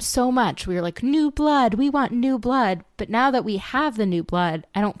for them so much. We were like, new blood, we want new blood. But now that we have the new blood,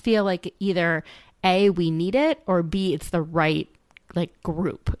 I don't feel like either A, we need it, or B, it's the right like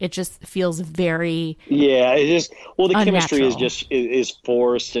group. It just feels very it just the unnatural. Chemistry is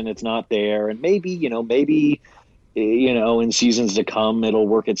forced and it's not there. And maybe in seasons to come it'll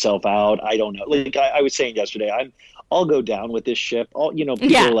work itself out. I don't know. Like I was saying yesterday, I'll go down with this ship.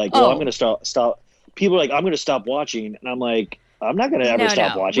 People are like, well, I'm going to stop. People are like, I'm going to stop watching, and I'm like, I'm not going to ever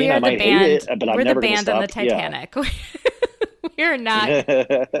stop watching. I might hate it, but I'm never going to stop. We're the band on the Titanic. We're not.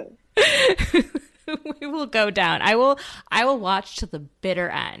 We will go down. I will watch to the bitter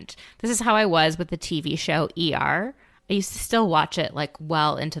end. This is how I was with the TV show ER. I used to still watch it like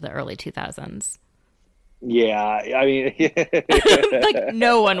well into the early 2000s. Yeah, I mean, like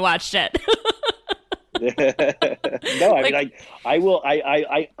no one watched it. No, I mean,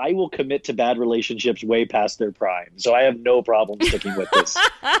 I will commit to bad relationships way past their prime, so I have no problem sticking with this.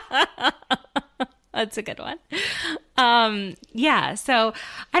 That's a good one. So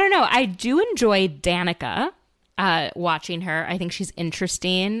I don't know. I do enjoy Danica, watching her. I think she's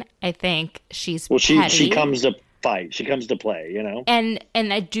interesting. I think she's petty. She comes to fight. She comes to play, you know? And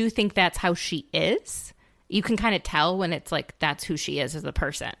I do think that's how she is. You can kind of tell when it's like, that's who she is as a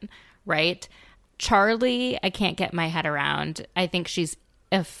person, right? Charlie, I can't get my head around. I think she's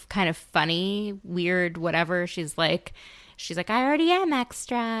kind of funny, weird, whatever. She's like, I already am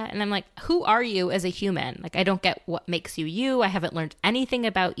extra. And I'm like, who are you as a human? Like, I don't get what makes you you. I haven't learned anything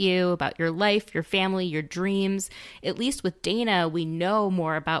about you, about your life, your family, your dreams. At least with Dana, we know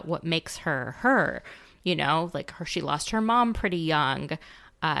more about what makes her her. You know, like she lost her mom pretty young.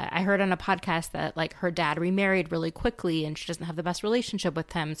 I heard on a podcast that like her dad remarried really quickly and she doesn't have the best relationship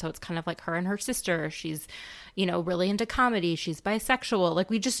with him. So it's kind of like her and her sister. She's, you know, really into comedy. She's bisexual.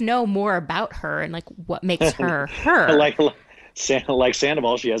 Like we just know more about her and like what makes her her. like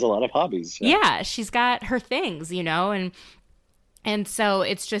Sandoval, she has a lot of hobbies. Yeah, she's got her things, you know, and so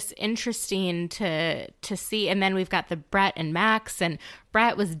it's just interesting to see. And then we've got the Brett and Max, and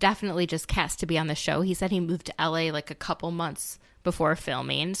Brett was definitely just cast to be on the show. He said he moved to LA like a couple months before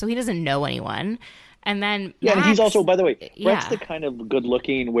filming, so he doesn't know anyone. And then Max, and he's also, by the way, Brett's yeah. the kind of good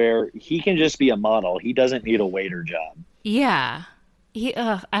looking where he can just be a model. He doesn't need a waiter job. Yeah.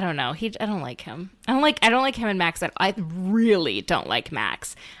 I don't know. I don't like him. I don't like him and Max. I really don't like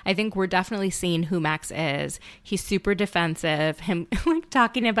Max. I think we're definitely seeing who Max is. He's super defensive. Him like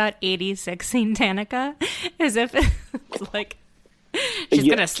talking about 86ing Danica as if it's like she's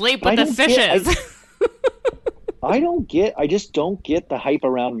going to sleep with the fishes. I just don't get the hype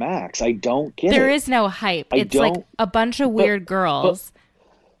around Max. I don't get it. There is no hype. It's like a bunch of weird girls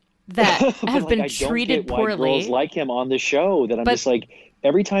that have been treated poorly. Why girls like him on the show that I'm just like,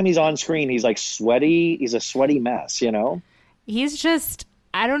 every time he's on screen, he's like sweaty. He's a sweaty mess, you know? He's just,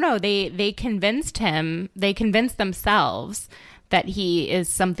 I don't know. They convinced themselves that he is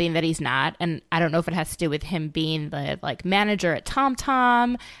something that he's not. And I don't know if it has to do with him being the like manager at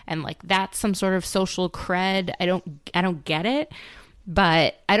TomTom and like that's some sort of social cred. I don't get it,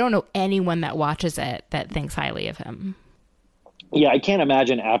 but I don't know anyone that watches it that thinks highly of him. Yeah, I can't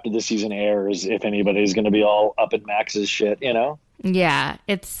imagine after the season airs if anybody's going to be all up in Max's shit, you know? Yeah,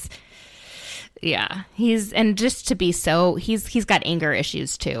 he's got anger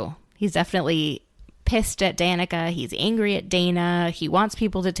issues too. He's definitely pissed at Danica. He's angry at Dana. He wants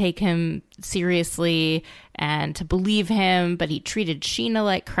people to take him seriously and to believe him, but he treated Sheena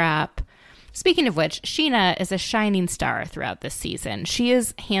like crap. Speaking of which, Sheena is a shining star throughout this season. She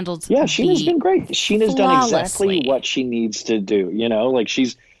has handled Sheena's been great. Sheena's done exactly what she needs to do. You know, like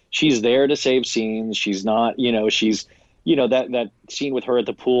she's there to save scenes. She's not, that scene with her at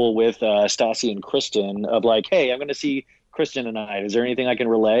the pool with Stassi and Kristen of like, hey, I'm going to see Kristen tonight. Is there anything I can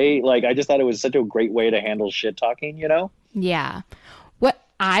relay? Like, I just thought it was such a great way to handle shit talking, you know? Yeah. What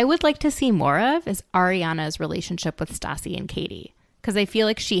I would like to see more of is Ariana's relationship with Stassi and Katie. Because I feel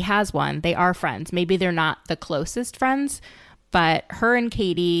like she has one. They are friends. Maybe they're not the closest friends, but her and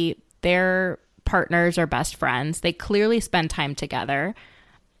Katie, their partners are best friends. They clearly spend time together,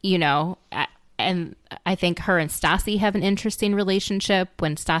 and I think her and Stassi have an interesting relationship.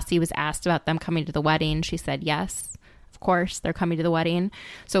 When Stassi was asked about them coming to the wedding, she said yes, of course, they're coming to the wedding.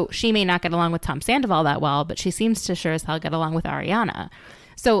 So she may not get along with Tom Sandoval that well, but she seems to sure as hell get along with Ariana.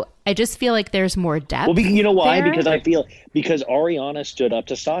 So I just feel like there's more depth. Well, you know why? there. Because Ariana stood up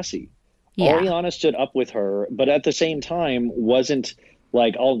to Stassi. Yeah. Ariana stood up with her, but at the same time wasn't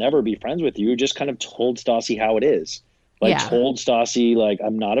like, I'll never be friends with you. Just kind of told Stassi how it is. Told Stassi, like,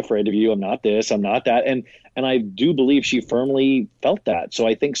 I'm not afraid of you. I'm not this. I'm not that. And I do believe she firmly felt that. So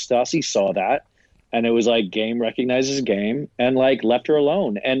I think Stassi saw that. And it was like game recognizes game and like left her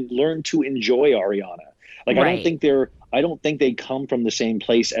alone and learned to enjoy Ariana. Like, right. I don't think they come from the same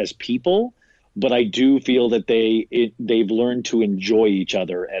place as people, but I do feel that they've learned to enjoy each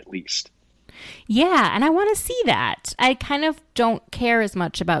other at least. Yeah, and I want to see that. I kind of don't care as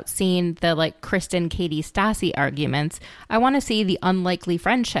much about seeing the like Kristen, Katie, Stassi arguments. I want to see the unlikely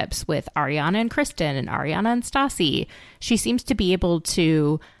friendships with Ariana and Kristen and Ariana and Stassi. She seems to be able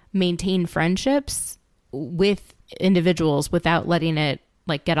to maintain friendships with individuals without letting it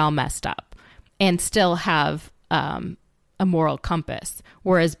like get all messed up and still have a moral compass.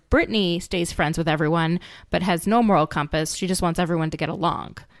 Whereas Brittany stays friends with everyone, but has no moral compass. She just wants everyone to get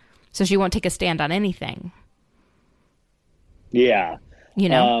along. So she won't take a stand on anything. Yeah.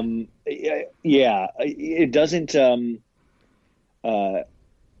 Yeah. It doesn't, I was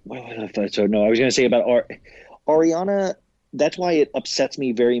going to say about Ariana. That's why it upsets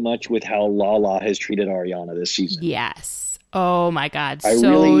me very much with how Lala has treated Ariana this season. Yes. Oh my God. I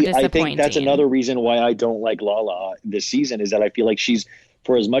disappointing. think that's another reason why I don't like Lala this season is that I feel like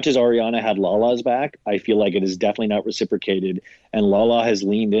for as much as Ariana had Lala's back, I feel like it is definitely not reciprocated. And Lala has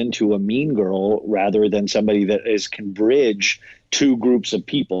leaned into a mean girl rather than somebody that can bridge two groups of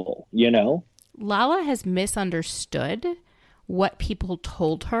people, you know? Lala has misunderstood what people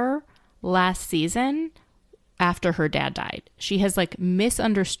told her last season after her dad died. She has like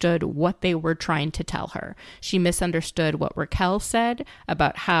misunderstood what they were trying to tell her. She misunderstood what Raquel said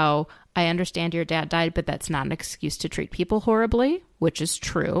about how, I understand your dad died, but that's not an excuse to treat people horribly, which is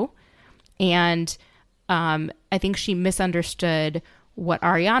true. And I think she misunderstood what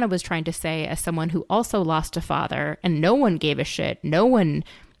Ariana was trying to say as someone who also lost a father, and no one gave a shit. No one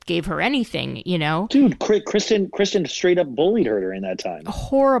gave her anything, you know? Dude, Kristen straight up bullied her during that time.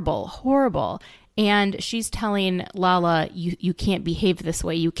 Horrible. And she's telling Lala, you can't behave this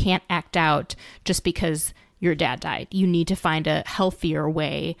way. You can't act out just because your dad died. You need to find a healthier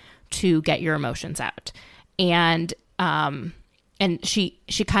way to get your emotions out. And she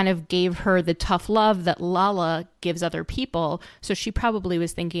kind of gave her the tough love that Lala gives other people. So she probably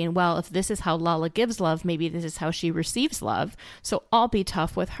was thinking, well, if this is how Lala gives love, maybe this is how she receives love. So I'll be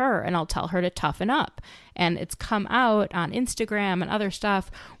tough with her and I'll tell her to toughen up. And it's come out on Instagram and other stuff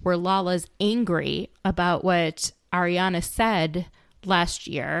where Lala's angry about what Ariana said last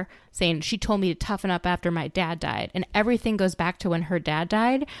year saying she told me to toughen up after my dad died. And everything goes back to when her dad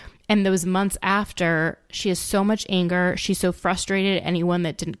died. And those months after, she has so much anger. She's so frustrated at anyone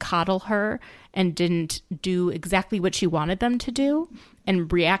that didn't coddle her and didn't do exactly what she wanted them to do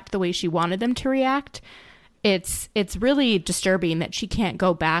and react the way she wanted them to react. It's really disturbing that she can't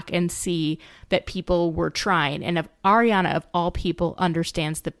go back and see that people were trying. And if Ariana, of all people,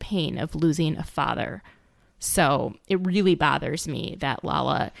 understands the pain of losing a father. So it really bothers me that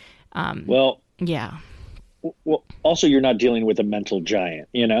Lala. Yeah. Well, also, you're not dealing with a mental giant,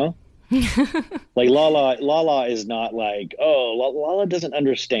 you know? Like Lala is not like, oh, Lala doesn't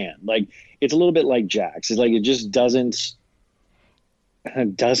understand. Like, it's a little bit like Jax. It's like, it just doesn't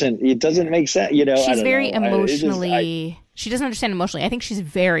make sense, you know? She's very emotionally, she doesn't understand emotionally. I think she's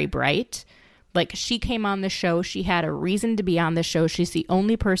very bright. Like, she came on the show. She had a reason to be on the show. She's the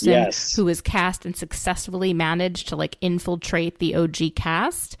only person who was cast and successfully managed to like infiltrate the OG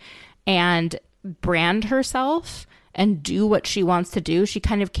cast and brand herself and do what she wants to do. She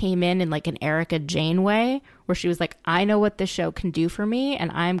kind of came in like an Erika Jayne way where she was like, I know what this show can do for me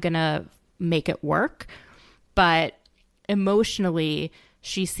and I'm going to make it work. But emotionally,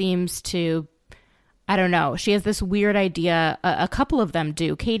 she seems to, I don't know, she has this weird idea, a couple of them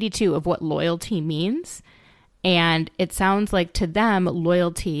do, Katie too, of what loyalty means. And it sounds like to them,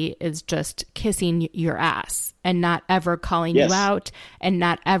 loyalty is just kissing your ass and not ever calling you out and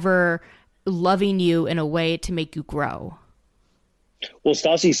not ever loving you in a way to make you grow. Well,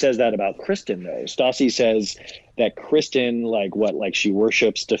 Stassi says that about Kristen, though. Stassi says that Kristen, like she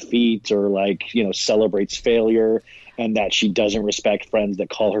worships defeat or like, you know, celebrates failure, and that she doesn't respect friends that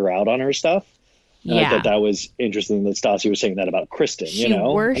call her out on her stuff. And I thought that was interesting that Stassi was saying that about Kristen, you know?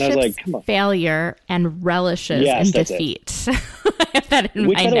 She worships and I was like, come on. Failure and relishes in defeat. I have that in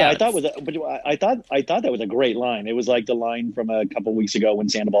Which, my by the way, notes. I thought that was a great line. It was like the line from a couple weeks ago when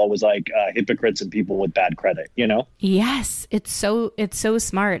Sandoval was like, hypocrites and people with bad credit, you know? Yes, it's so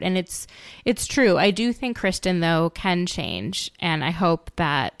smart, and it's true. I do think Kristen, though, can change, and I hope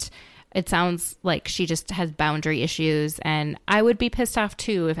that it sounds like she just has boundary issues. And I would be pissed off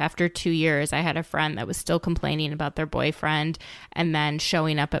too if after 2 years I had a friend that was still complaining about their boyfriend and then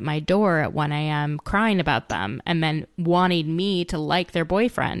showing up at my door at 1 a.m. crying about them and then wanting me to like their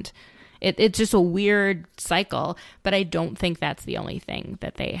boyfriend. It's just a weird cycle, but I don't think that's the only thing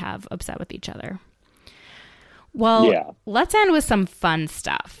that they have upset with each other. Well, let's end with some fun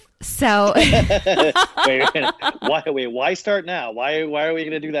stuff. So why start now? Why are we going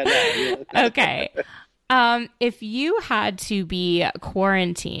to do that now? Okay. If you had to be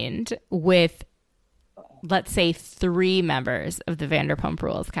quarantined with, let's say, 3 members of the Vanderpump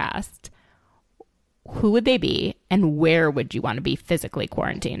Rules cast, who would they be and where would you want to be physically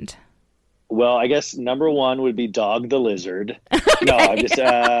quarantined? Well, I guess number 1 would be Dog the Lizard. Okay. No, I'm just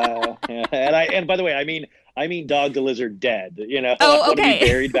and by the way, I mean Dog the Lizard dead. You know, I want to be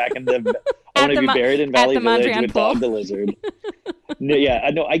buried back in the. I want to be buried in Valley Village with Dog the Lizard. No,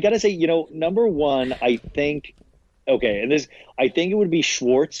 I gotta say, you know, number 1, I think. Okay, and I think it would be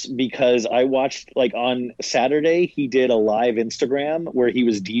Schwartz, because I watched, like, on Saturday he did a live Instagram where he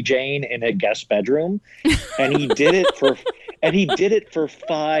was DJing in a guest bedroom, and he did it for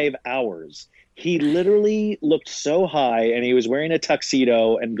 5 hours. He literally looked so high, and he was wearing a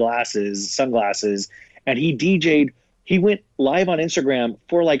tuxedo and sunglasses, and he DJ'd. He went live on Instagram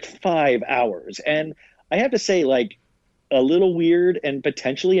for like 5 hours. And I have to say, like, a little weird and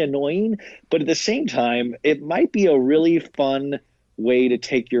potentially annoying, but at the same time, it might be a really fun way to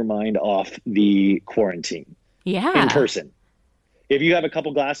take your mind off the quarantine. Yeah. In person. If you have a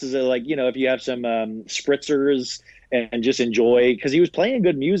couple glasses of, like, you know, if you have some spritzers and just enjoy, because he was playing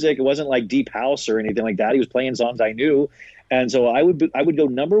good music. It wasn't like deep house or anything like that. He was playing songs I knew. And so I would go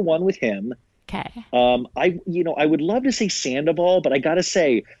number 1 with him. Okay. I would love to say Sandoval, but I gotta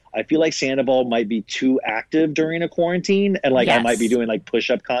say, I feel like Sandoval might be too active during a quarantine, and like I might be doing like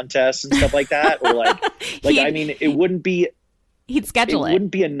push-up contests and stuff like that, or like I mean, it wouldn't be. He'd schedule it. It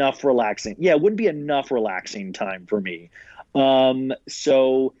wouldn't be enough relaxing. Yeah, it wouldn't be enough relaxing time for me.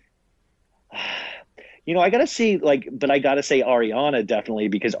 So, you know, I gotta say Ariana definitely,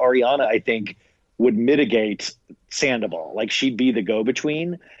 because Ariana, I think, would mitigate Sandoval. Like, she'd be the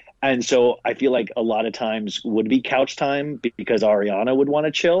go-between. And so I feel like a lot of times would be couch time because Ariana would want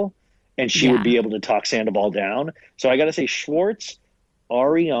to chill and she would be able to talk Sandoval down. So I got to say Schwartz,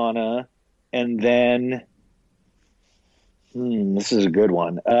 Ariana, and then this is a good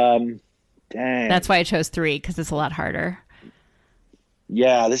one. Dang. That's why I chose 3, because it's a lot harder.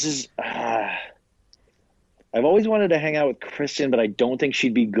 Yeah, this is I've always wanted to hang out with Kristen, but I don't think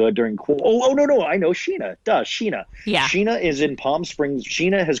she'd be good during no, I know Sheena. Sheena. Yeah. Sheena is in Palm Springs.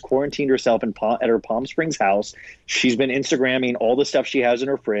 Sheena has quarantined herself at her Palm Springs house. She's been Instagramming all the stuff she has in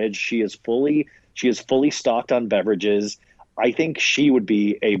her fridge. She is fully stocked on beverages. I think she would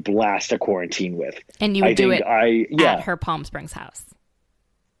be a blast to quarantine with. And you would do it at her Palm Springs house.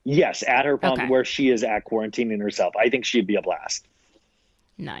 Yes, at her Palm, Okay. where she is at quarantining herself. I think she'd be a blast.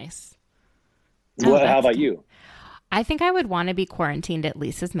 Nice. How about you? I think I would want to be quarantined at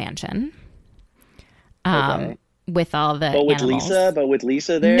Lisa's mansion. Okay. With all the animals. But with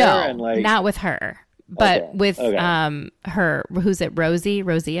Lisa there? No, and not with her. But Okay, with okay. her, who's it?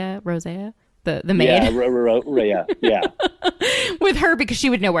 Rosia, the maid. Yeah. With her, because she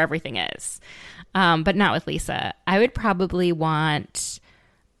would know where everything is. But not with Lisa. I would probably want,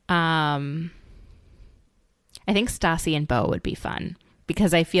 I think Stassi and Beau would be fun,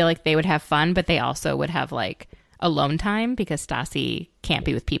 because I feel like they would have fun, but they also would have like alone time, because Stassi can't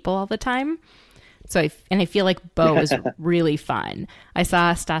be with people all the time. So I feel like Beau is really fun. I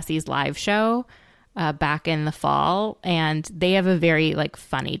saw Stassi's live show back in the fall, and they have a very like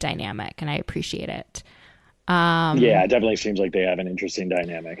funny dynamic, and I appreciate it. Yeah, it definitely seems like they have an interesting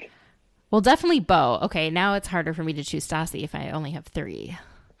dynamic. Well, definitely Beau. Okay, now it's harder for me to choose Stassi if I only have 3.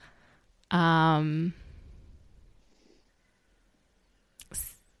 I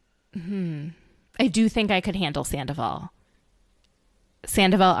do think I could handle Sandoval,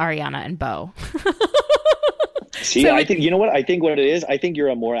 Ariana, and Beau. See, I think, you know what? I think what it is, I think you're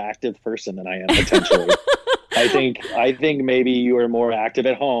a more active person than I am, potentially. I think maybe you are more active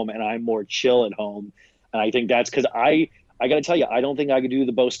at home and I'm more chill at home. And I think that's because I got to tell you, I don't think I could do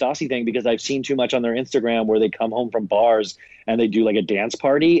the Beau Stassi thing, because I've seen too much on their Instagram where they come home from bars and they do like a dance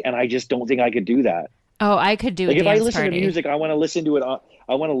party. And I just don't think I could do that. Oh, I could do like a if dance I listen party. to music, I want to listen to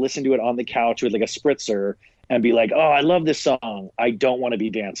it on the couch with like a spritzer and be like, oh, I love this song. I don't want to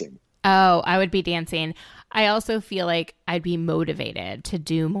be dancing. Oh, I would be dancing. I also feel like I'd be motivated to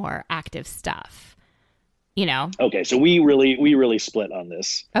do more active stuff, you know? Okay, so we really split on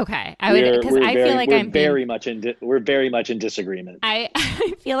this. Okay. I would, because I feel like we're very much in disagreement. I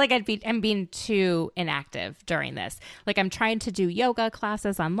feel like I'm being too inactive during this. Like, I'm trying to do yoga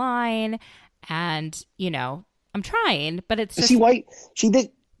classes online, and, you know, I'm trying, but it's just...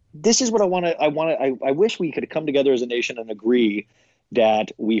 This is what I wish we could come together as a nation and agree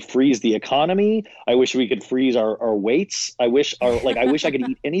that we freeze the economy. I wish we could freeze our weights. I wish I could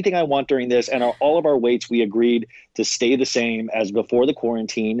eat anything I want during this, and all of our weights we agreed to stay the same as before the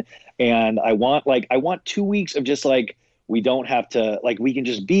quarantine. And I want 2 weeks of just like, we don't have to, like, we can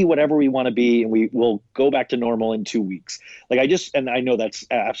just be whatever we want to be, and we will go back to normal in 2 weeks. Like, and I know that's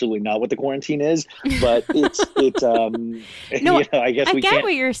absolutely not what the quarantine is, but it's No, you know, I guess I get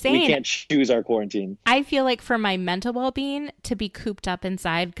what you're saying. We can't choose our quarantine. I feel like for my mental well-being, to be cooped up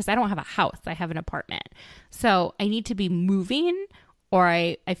inside, because I don't have a house, I have an apartment. So I need to be moving, or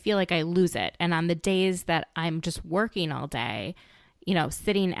I feel like I lose it. And on the days that I'm just working all day, you know,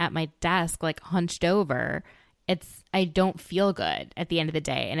 sitting at my desk, like hunched over, I don't feel good at the end of the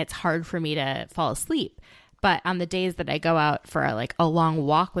day, and it's hard for me to fall asleep. But on the days that I go out for a long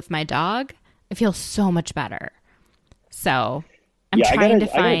walk with my dog, I feel so much better. So I'm trying to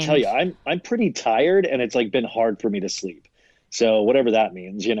find... I gotta tell you, I'm pretty tired, and it's like been hard for me to sleep. So whatever that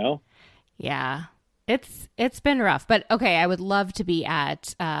means, you know? Yeah, it's been rough. But okay, I would love to be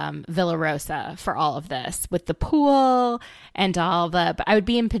at Villa Rosa for all of this, with the pool and but I would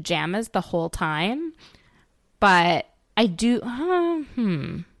be in pajamas the whole time. But I do...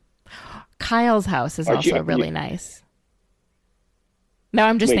 Kyle's house is also really nice. No,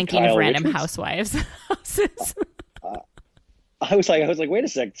 I'm just thinking Kyle of random Richards? housewives' houses. I was like, wait a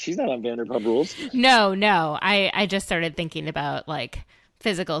sec, she's not on Vanderpump Rules. No. I just started thinking about like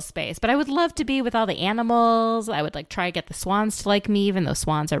physical space. But I would love to be with all the animals. I would like try to get the swans to like me, even though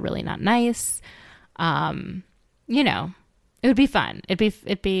swans are really not nice. You know, it would be fun.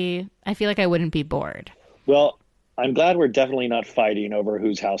 It'd be. I feel like I wouldn't be bored. Well, I'm glad we're definitely not fighting over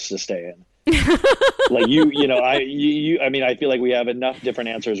whose house to stay in. Like I mean, I feel like we have enough different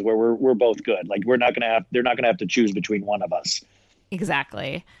answers where we're both good. Like they're not gonna have to choose between one of us.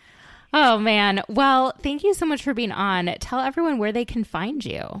 Exactly. Oh man. Well, thank you so much for being on. Tell everyone where they can find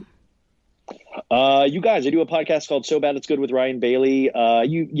you. You guys, I do a podcast called So Bad It's Good with Ryan Bailey.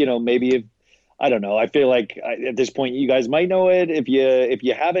 You know, maybe if, I don't know. I feel like at this point you guys might know it. If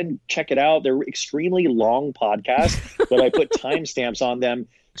you haven't, check it out. They're extremely long podcasts, but I put timestamps on them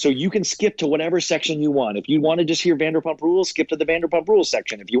So you can skip to whatever section you want. If you want to just hear Vanderpump Rules, skip to the Vanderpump Rules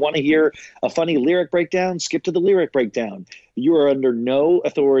section. If you want to hear a funny lyric breakdown, skip to the lyric breakdown. You are under no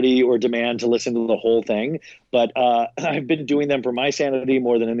authority or demand to listen to the whole thing. But I've been doing them for my sanity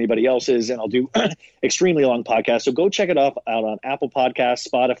more than anybody else's, and I'll do extremely long podcasts. So go check it out on Apple Podcasts,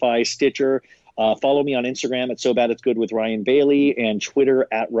 Spotify, Stitcher. Follow me on Instagram at So Bad It's Good with Ryan Bailey, and Twitter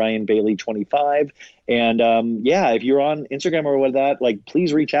at Ryan Bailey 25. And if you're on Instagram or what that, like,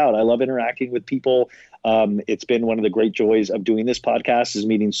 please reach out. I love interacting with people. It's been one of the great joys of doing this podcast, is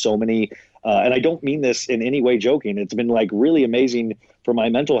meeting so many, and I don't mean this in any way joking. It's been like really amazing for my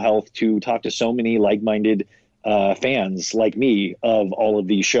mental health to talk to so many like-minded fans like me of all of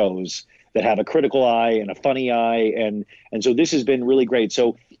these shows that have a critical eye and a funny eye. And so this has been really great.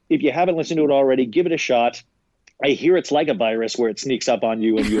 So if you haven't listened to it already, give it a shot. I hear it's like a virus where it sneaks up on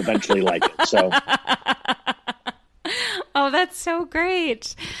you and you eventually like it. So, oh, that's so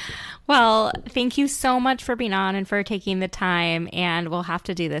great. Well, thank you so much for being on and for taking the time. And we'll have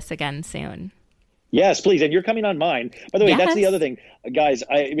to do this again soon. Yes, please. And you're coming on mine. By the way, Yes. That's the other thing, guys.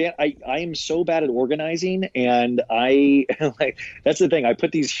 I am so bad at organizing, and I that's the thing. I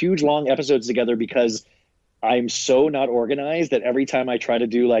put these huge long episodes together because I'm so not organized that every time I try to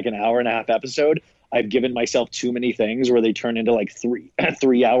do like an hour and a half episode, I've given myself too many things where they turn into like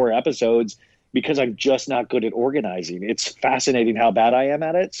 3-hour episodes because I'm just not good at organizing. It's fascinating how bad I am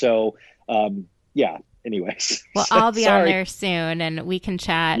at it. So, anyways. Well, I'll be on Sorry. there soon and we can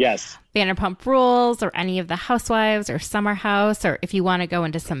chat. Yes. Vanderpump Rules or any of the Housewives or Summer House, or if you want to go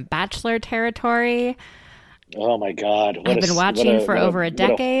into some Bachelor territory. Oh my God. I've been watching for over a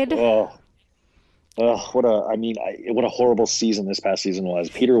decade. What a horrible season this past season was.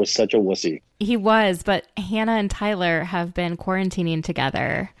 Peter was such a wussy. He was, but Hannah and Tyler have been quarantining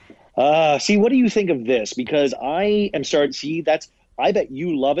together. See, what do you think of this? Because I am starting to see I bet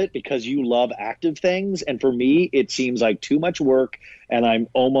you love it because you love active things. And for me, it seems like too much work. And I'm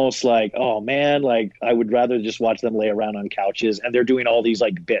almost like, oh man, like I would rather just watch them lay around on couches, and they're doing all these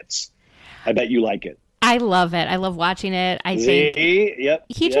like bits. I bet you like it. I love it. I love watching it. I think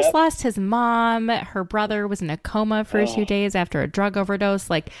he just lost his mom. Her brother was in a coma for a few days after a drug overdose.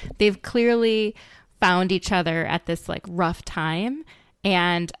 Like, they've clearly found each other at this like rough time,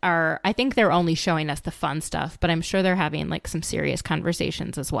 and I think they're only showing us the fun stuff, but I'm sure they're having like some serious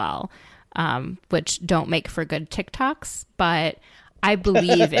conversations as well, which don't make for good TikToks, but I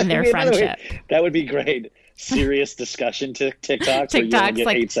believe in their friendship. That would be great. Serious discussion to TikToks where you only get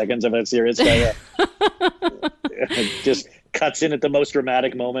like 8 seconds of a serious guy. Just cuts in at the most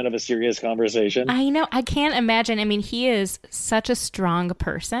dramatic moment of a serious conversation. I know. I can't imagine. I mean, he is such a strong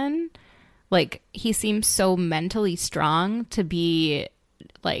person. Like, he seems so mentally strong to be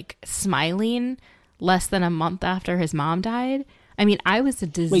like smiling less than a month after his mom died. I mean, I was a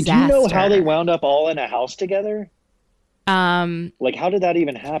disaster. Wait, do you know how they wound up all in a house together? Like, how did that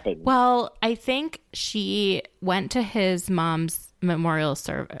even happen? Well, I think she went to his mom's memorial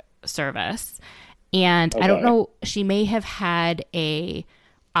service, and I don't know, she may have had a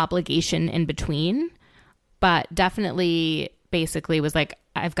obligation in between, but definitely basically was like,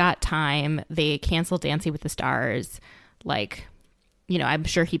 I've got time. They canceled Dancing with the Stars. Like, you know, I'm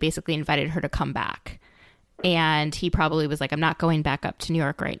sure he basically invited her to come back, and he probably was like, I'm not going back up to New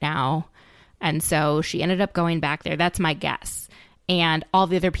York right now. And so she ended up going back there. That's my guess. And all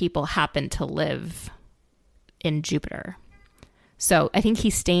the other people happened to live in Jupiter. So I think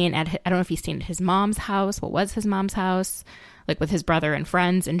he's staying at, I don't know if he's staying at his mom's house. What was his mom's house? Like with his brother and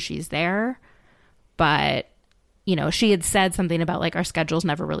friends, and she's there. But, you know, she had said something about like our schedules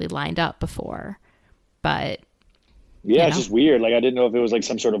never really lined up before. But yeah, it's just weird. Like, I didn't know if it was like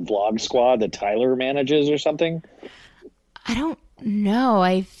some sort of vlog squad that Tyler manages or something. I don't know.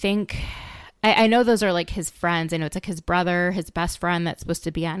 I think... I know those are like his friends. I know it's like his brother, his best friend that's supposed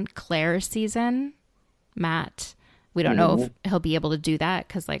to be on Claire's season, Matt. We don't know if he'll be able to do that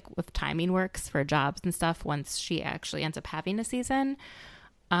because like with timing works for jobs and stuff once she actually ends up having a season.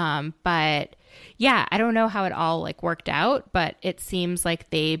 But yeah, I don't know how it all like worked out, but it seems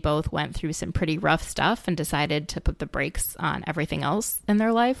like they both went through some pretty rough stuff and decided to put the brakes on everything else in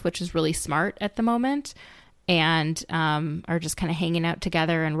their life, which is really smart at the moment. And are just kind of hanging out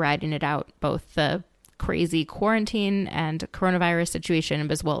together and riding it out, both the crazy quarantine and coronavirus situation,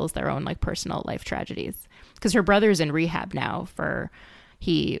 as well as their own like personal life tragedies. Because her brother's in rehab now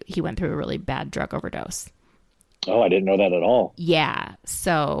he went through a really bad drug overdose. Oh, I didn't know that at all. Yeah,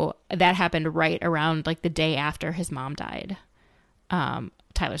 so that happened right around like the day after his mom died.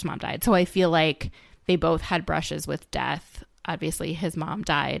 Tyler's mom died. So I feel like they both had brushes with death. Obviously, his mom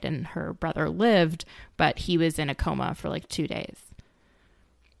died and her brother lived, but he was in a coma for like 2 days.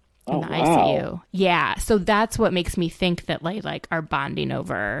 in the ICU. Yeah, so that's what makes me think that like are bonding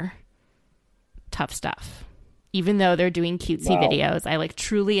over tough stuff. Even though they're doing cutesy videos, I like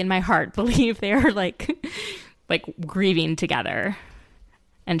truly in my heart believe they're like grieving together.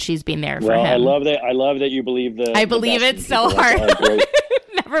 And she's been there for him. I love that you believe that. I believe it so hard.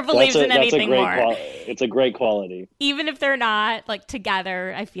 Never believes in anything more. It's a great quality. Even if they're not like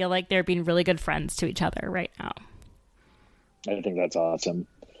together, I feel like they're being really good friends to each other right now. I think that's awesome.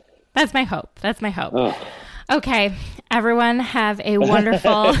 That's my hope. Oh. Okay, everyone have a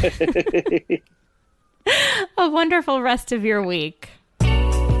wonderful a wonderful rest of your week.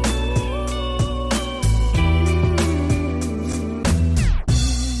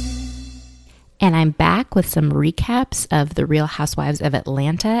 And I'm back with some recaps of The Real Housewives of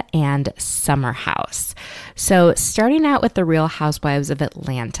Atlanta and Summer House. So starting out with The Real Housewives of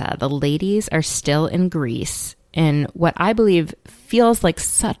Atlanta, the ladies are still in Greece in what I believe feels like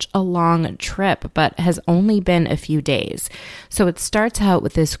such a long trip, but has only been a few days. So it starts out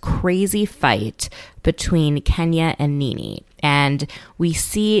with this crazy fight between Kenya and Nene. And we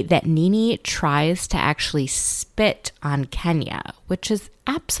see that Nene tries to actually spit on Kenya, which is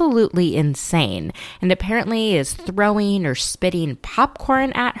absolutely insane, and apparently is throwing or spitting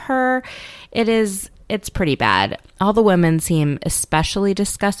popcorn at her. It's pretty bad. All the women seem especially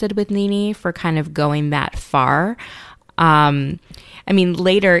disgusted with Nene for kind of going that far. I mean,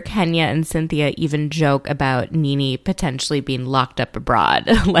 later, Kenya and Cynthia even joke about Nene potentially being locked up abroad,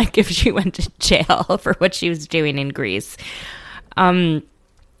 like if she went to jail for what she was doing in Greece.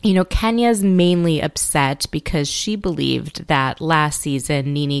 You know, Kenya's mainly upset because she believed that last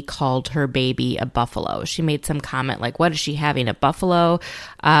season Nene called her baby a buffalo. She made some comment like, what is she having, a buffalo?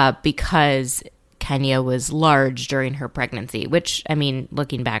 Because Kenya was large during her pregnancy, which, I mean,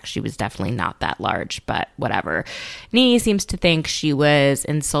 looking back, she was definitely not that large, but whatever. Nene seems to think she was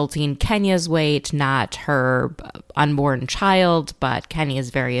insulting Kenya's weight, not her unborn child, but Kenya's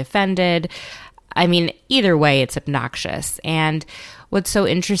very offended. I mean, either way, it's obnoxious. And what's so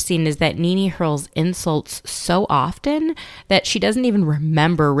interesting is that Nene hurls insults so often that she doesn't even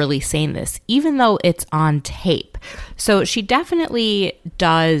remember really saying this, even though it's on tape. So she definitely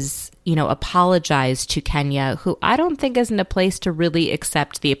does, you know, apologize to Kenya, who I don't think is in a place to really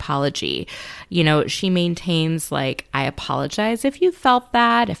accept the apology. You know, she maintains like, I apologize if you felt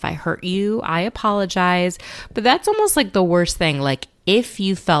that. If I hurt you, I apologize. But that's almost like the worst thing. Like, if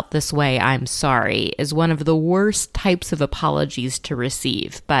you felt this way, I'm sorry, is one of the worst types of apologies to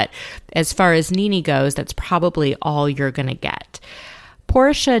receive. But as far as Nene goes, that's probably all you're going to get.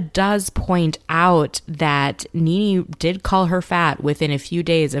 Portia does point out that Nene did call her fat within a few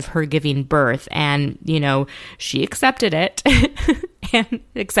days of her giving birth. And, you know, she accepted it and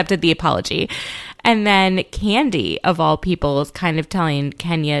accepted the apology. And then Kandi, of all people, is kind of telling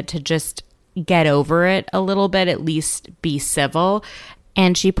Kenya to just get over it a little bit, at least be civil.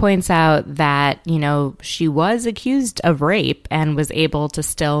 And she points out that, you know, she was accused of rape and was able to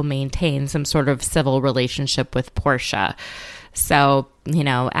still maintain some sort of civil relationship with Portia. So, you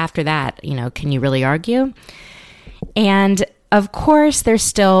know, after that, you know, can you really argue? And of course, they're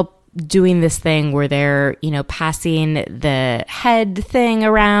still doing this thing where they're, you know, passing the head thing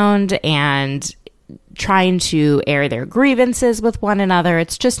around and trying to air their grievances with one another.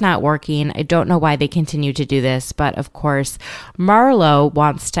 It's just not working. I don't know why they continue to do this, but of course, Marlo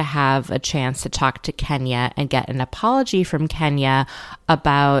wants to have a chance to talk to Kenya and get an apology from Kenya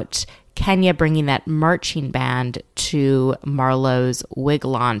about Kenya bringing that marching band to Marlo's wig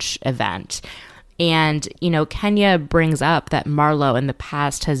launch event. And, you know, Kenya brings up that Marlo in the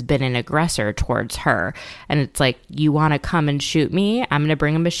past has been an aggressor towards her. And it's like, you want to come and shoot me? I'm going to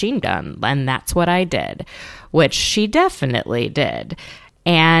bring a machine gun. And that's what I did, which she definitely did.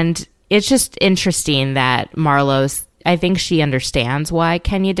 And it's just interesting that Marlo's, I think she understands why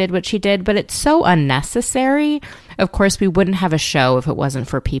Kenya did what she did, but it's so unnecessary. Of course, we wouldn't have a show if it wasn't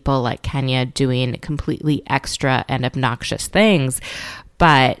for people like Kenya doing completely extra and obnoxious things.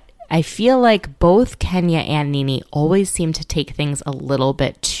 But I feel like both Kenya and Nene always seem to take things a little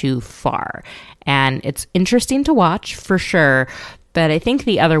bit too far. And it's interesting to watch for sure, but I think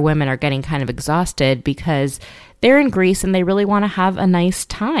the other women are getting kind of exhausted because they're in Greece and they really want to have a nice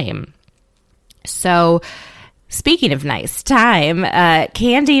time. So speaking of nice time,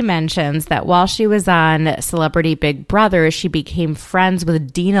 Kandi mentions that while she was on Celebrity Big Brother, she became friends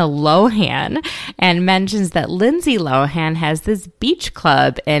with Dina Lohan and mentions that Lindsay Lohan has this beach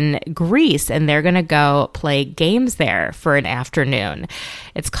club in Greece and they're going to go play games there for an afternoon.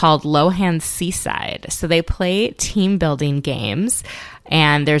 It's called Lohan Seaside. So they play team building games.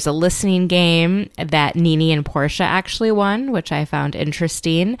 And there's a listening game that Nene and Portia actually won, which I found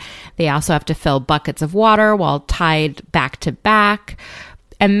interesting. They also have to fill buckets of water while tied back to back.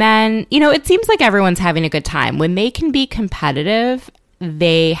 And then, it seems like everyone's having a good time. When they can be competitive,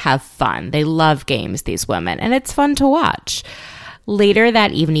 they have fun. They love games, these women, and it's fun to watch. Later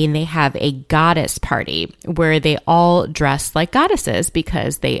that evening, they have a goddess party where they all dress like goddesses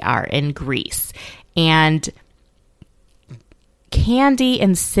because they are in Greece. And Candy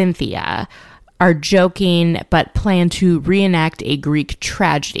and Cynthia are joking but plan to reenact a Greek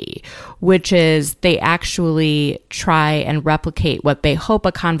tragedy, which is they actually try and replicate what they hope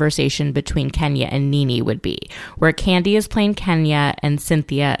a conversation between Kenya and Nene would be, where Candy is playing Kenya and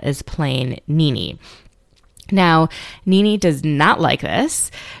Cynthia is playing Nene. Now, Nene does not like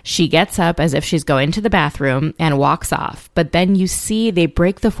this. She gets up as if she's going to the bathroom and walks off. But then you see they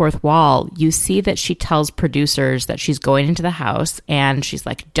break the fourth wall. You see that she tells producers that she's going into the house and she's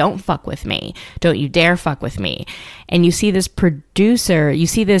like, don't fuck with me. Don't you dare fuck with me. And you see this producer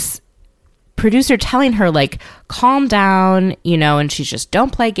telling her like, calm down, and she's just,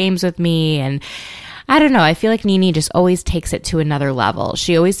 don't play games with me. And I don't know. I feel like Nene just always takes it to another level.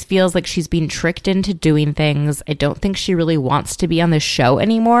 She always feels like she's being tricked into doing things. I don't think she really wants to be on the show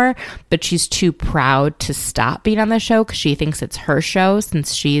anymore, but she's too proud to stop being on the show because she thinks it's her show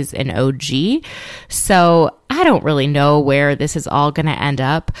since she's an OG. So I don't really know where this is all going to end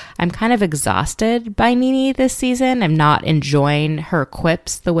up. I'm kind of exhausted by Nene this season. I'm not enjoying her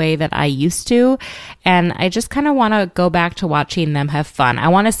quips the way that I used to. And I just kind of want to go back to watching them have fun. I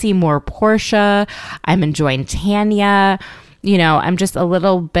want to see more Portia. I'm enjoying Tanya. I'm just a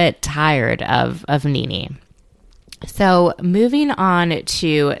little bit tired of Nene. So moving on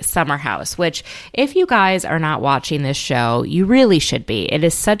to Summer House, which if you guys are not watching this show, you really should be. It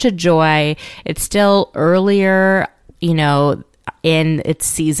is such a joy. It's still earlier, in its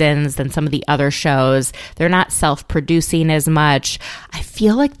seasons than some of the other shows. They're not self-producing as much. I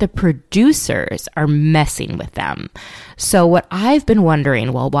feel like the producers are messing with them. So what I've been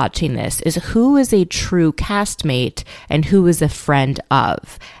wondering while watching this is who is a true castmate and who is a friend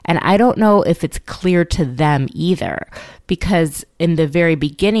of. And I don't know if it's clear to them either, because in the very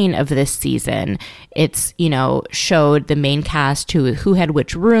beginning of this season, it's, showed the main cast who had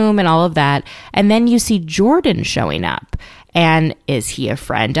which room and all of that. And then you see Jordan showing up. And is he a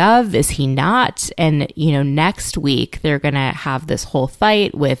friend of? Is he not? And, next week they're going to have this whole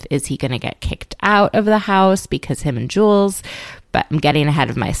fight with, is he going to get kicked out of the house because him and Jules? But I'm getting ahead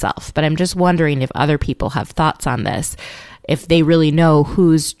of myself. But I'm just wondering if other people have thoughts on this, if they really know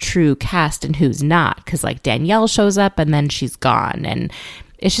who's true cast and who's not. Because like Danielle shows up and then she's gone. And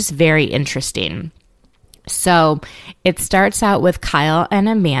it's just very interesting. So it starts out with Kyle and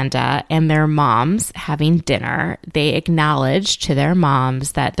Amanda and their moms having dinner. They acknowledge to their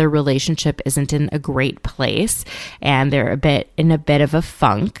moms that their relationship isn't in a great place and they're in a bit of a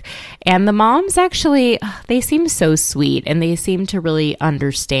funk. And the moms actually, they seem so sweet and they seem to really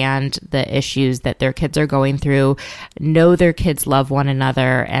understand the issues that their kids are going through, know their kids love one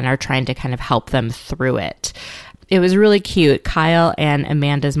another and are trying to kind of help them through it. It was really cute. Kyle and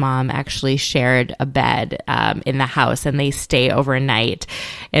Amanda's mom actually shared a bed in the house and they stay overnight.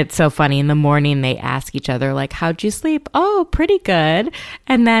 It's so funny. In the morning, they ask each other, like, how'd you sleep? Oh, pretty good.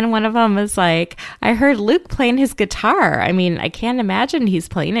 And then one of them was like, I heard Luke playing his guitar. I mean, I can't imagine he's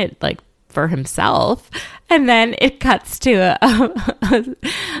playing it like for himself. And then it cuts to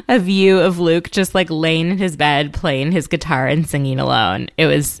a view of Luke just like laying in his bed, playing his guitar and singing alone. It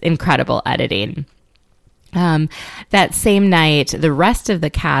was incredible editing. That same night, the rest of the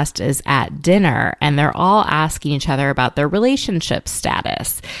cast is at dinner and they're all asking each other about their relationship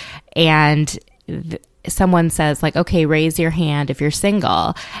status. And someone says like, okay, raise your hand if you're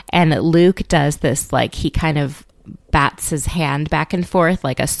single. And Luke does this, like he kind of bats his hand back and forth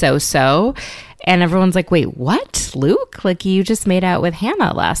like a so-so. And everyone's like, wait, what? Luke? Like you just made out with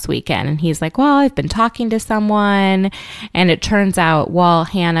Hannah last weekend. And he's like, well, I've been talking to someone. And it turns out while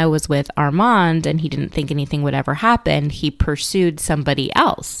Hannah was with Armand and he didn't think anything would ever happen, he pursued somebody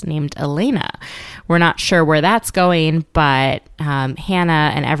else named Elena. We're not sure where that's going, but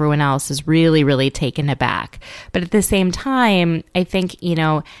Hannah and everyone else is really, really taken aback. But at the same time, I think,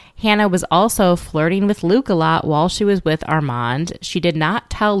 Hannah was also flirting with Luke a lot while she was with Armand. She did not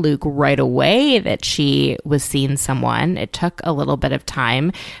tell Luke right away that she was seeing someone. It took a little bit of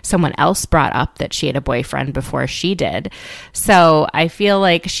time. Someone else brought up that she had a boyfriend before she did. So I feel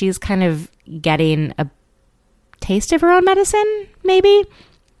like she's kind of getting a taste of her own medicine, maybe.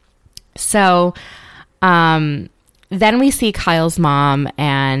 So then we see Kyle's mom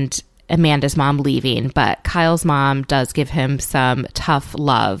and Amanda's mom leaving, but Kyle's mom does give him some tough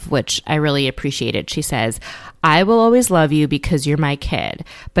love, which I really appreciated. She says, "I will always love you because you're my kid,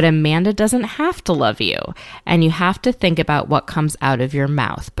 but Amanda doesn't have to love you, and you have to think about what comes out of your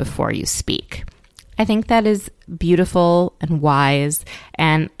mouth before you speak." I think that is beautiful and wise,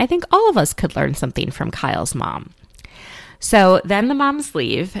 and I think all of us could learn something from Kyle's mom. So then the moms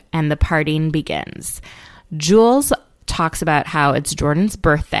leave and the partying begins. Jules talks about how it's Jordan's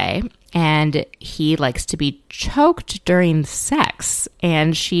birthday and he likes to be choked during sex,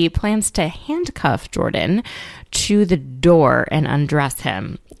 and she plans to handcuff Jordan to the door and undress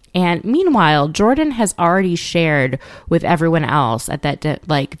him. And meanwhile, Jordan has already shared with everyone else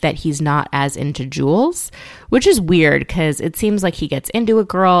that he's not as into Jules, which is weird because it seems like he gets into a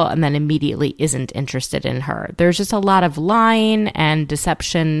girl and then immediately isn't interested in her. There's just a lot of lying and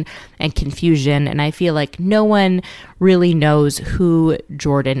deception and confusion, and I feel like no one really knows who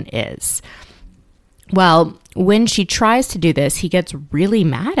Jordan is. Well, when she tries to do this, he gets really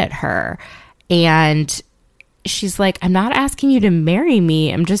mad at her, and she's like, "I'm not asking you to marry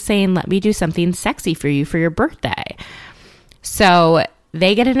me. I'm just saying, let me do something sexy for you for your birthday." So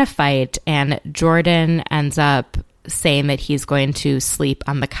they get in a fight, and Jordan ends up saying that he's going to sleep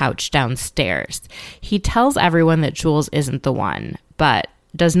on the couch downstairs. He tells everyone that Jules isn't the one, but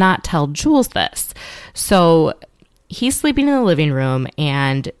does not tell Jules this. So he's sleeping in the living room,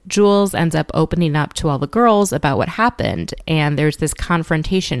 and Jules ends up opening up to all the girls about what happened. And there's this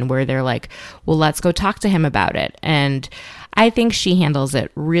confrontation where they're like, "Well, let's go talk to him about it." And I think she handles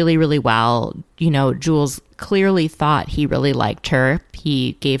it really, really well. You know, Jules clearly thought he really liked her.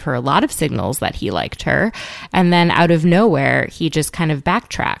 He gave her a lot of signals that he liked her. And then out of nowhere, he just kind of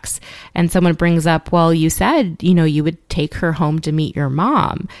backtracks. And someone brings up, "Well, you said, you would take her home to meet your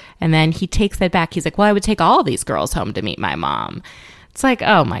mom." And then he takes that back. He's like, "Well, I would take all these girls home to meet my mom." It's like,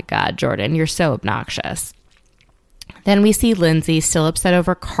 oh my God, Jordan, you're so obnoxious. Then we see Lindsay still upset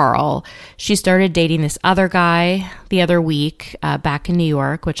over Carl. She started dating this other guy the other week back in New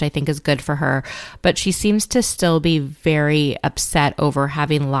York, which I think is good for her. But she seems to still be very upset over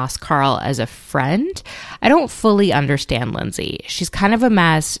having lost Carl as a friend. I don't fully understand Lindsay. She's kind of a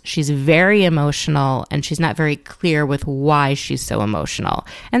mess. She's very emotional, and she's not very clear with why she's so emotional.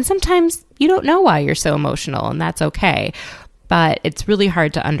 And sometimes you don't know why you're so emotional, and that's okay. But it's really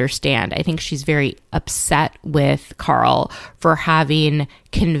hard to understand. I think she's very upset with Carl for having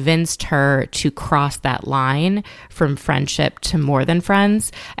convinced her to cross that line from friendship to more than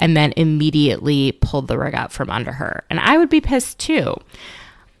friends, and then immediately pulled the rug out from under her. And I would be pissed too.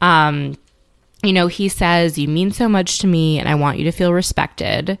 He says, "You mean so much to me, and I want you to feel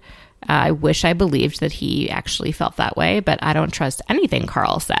respected." I wish I believed that he actually felt that way, but I don't trust anything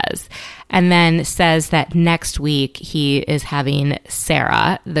Carl says. And then says that next week he is having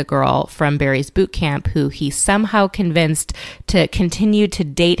Sarah, the girl from Barry's boot camp, who he somehow convinced to continue to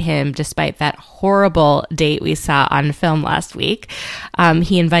date him despite that horrible date we saw on film last week.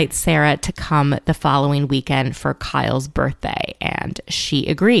 He invites Sarah to come the following weekend for Kyle's birthday, and she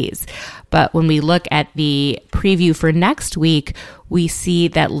agrees. But when we look at the preview for next week, we see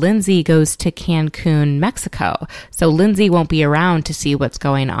that Lindsay goes to Cancun, Mexico. So Lindsay won't be around to see what's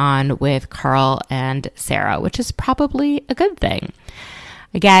going on with Carl and Sarah, which is probably a good thing.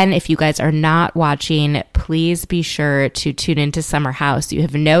 Again, if you guys are not watching, please be sure to tune into Summer House. You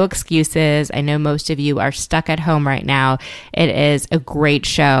have no excuses. I know most of you are stuck at home right now. It is a great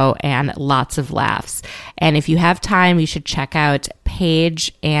show and lots of laughs. And if you have time, you should check out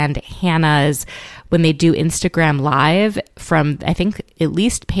Paige and Hannah's when they do Instagram Live from, I think, at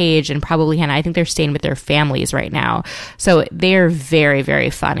least Paige and probably Hannah. I think they're staying with their families right now. So they're very, very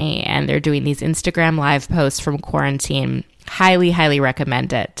funny. And they're doing these Instagram Live posts from quarantine. Highly, highly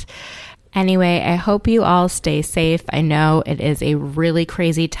recommend it. Anyway, I hope you all stay safe. I know it is a really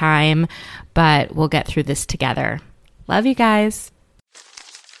crazy time, but we'll get through this together. Love you guys.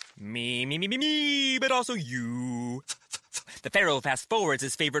 Me, but also you. The Pharaoh fast forwards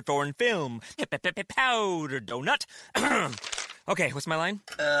his favorite foreign film, Powder Donut. Okay, what's my line?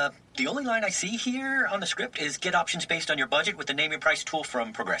 The only line I see here on the script is get options based on your budget with the name your price tool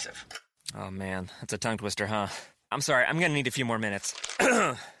from Progressive. Oh man, that's a tongue twister, huh? I'm sorry, I'm gonna need a few more minutes.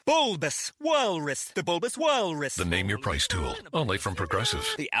 Bulbous Walrus, the Bulbous Walrus. The Name Your Price tool, only from Progressive.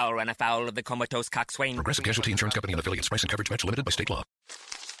 The owl ran afoul of the comatose coxswain. Progressive Casualty Insurance Company and affiliates. Price and coverage match limited by state law.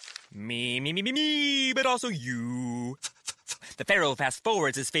 Me, but also you. The Pharaoh fast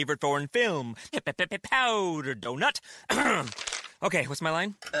forwards his favorite foreign film, Powder Donut. Okay, what's my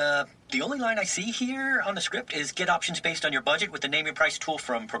line? The only line I see here on the script is get options based on your budget with the name your price tool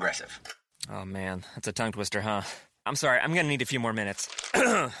from Progressive. Oh man, that's a tongue twister, huh? I'm sorry, I'm gonna need a few more minutes.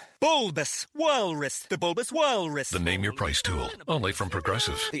 Bulbous Walrus, the Bulbous Walrus. The Name Your Price tool, only from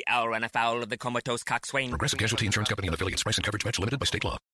Progressive. The owl ran afoul of the comatose coxswain. Progressive Casualty Insurance Company and affiliates. Price and coverage match limited by state law.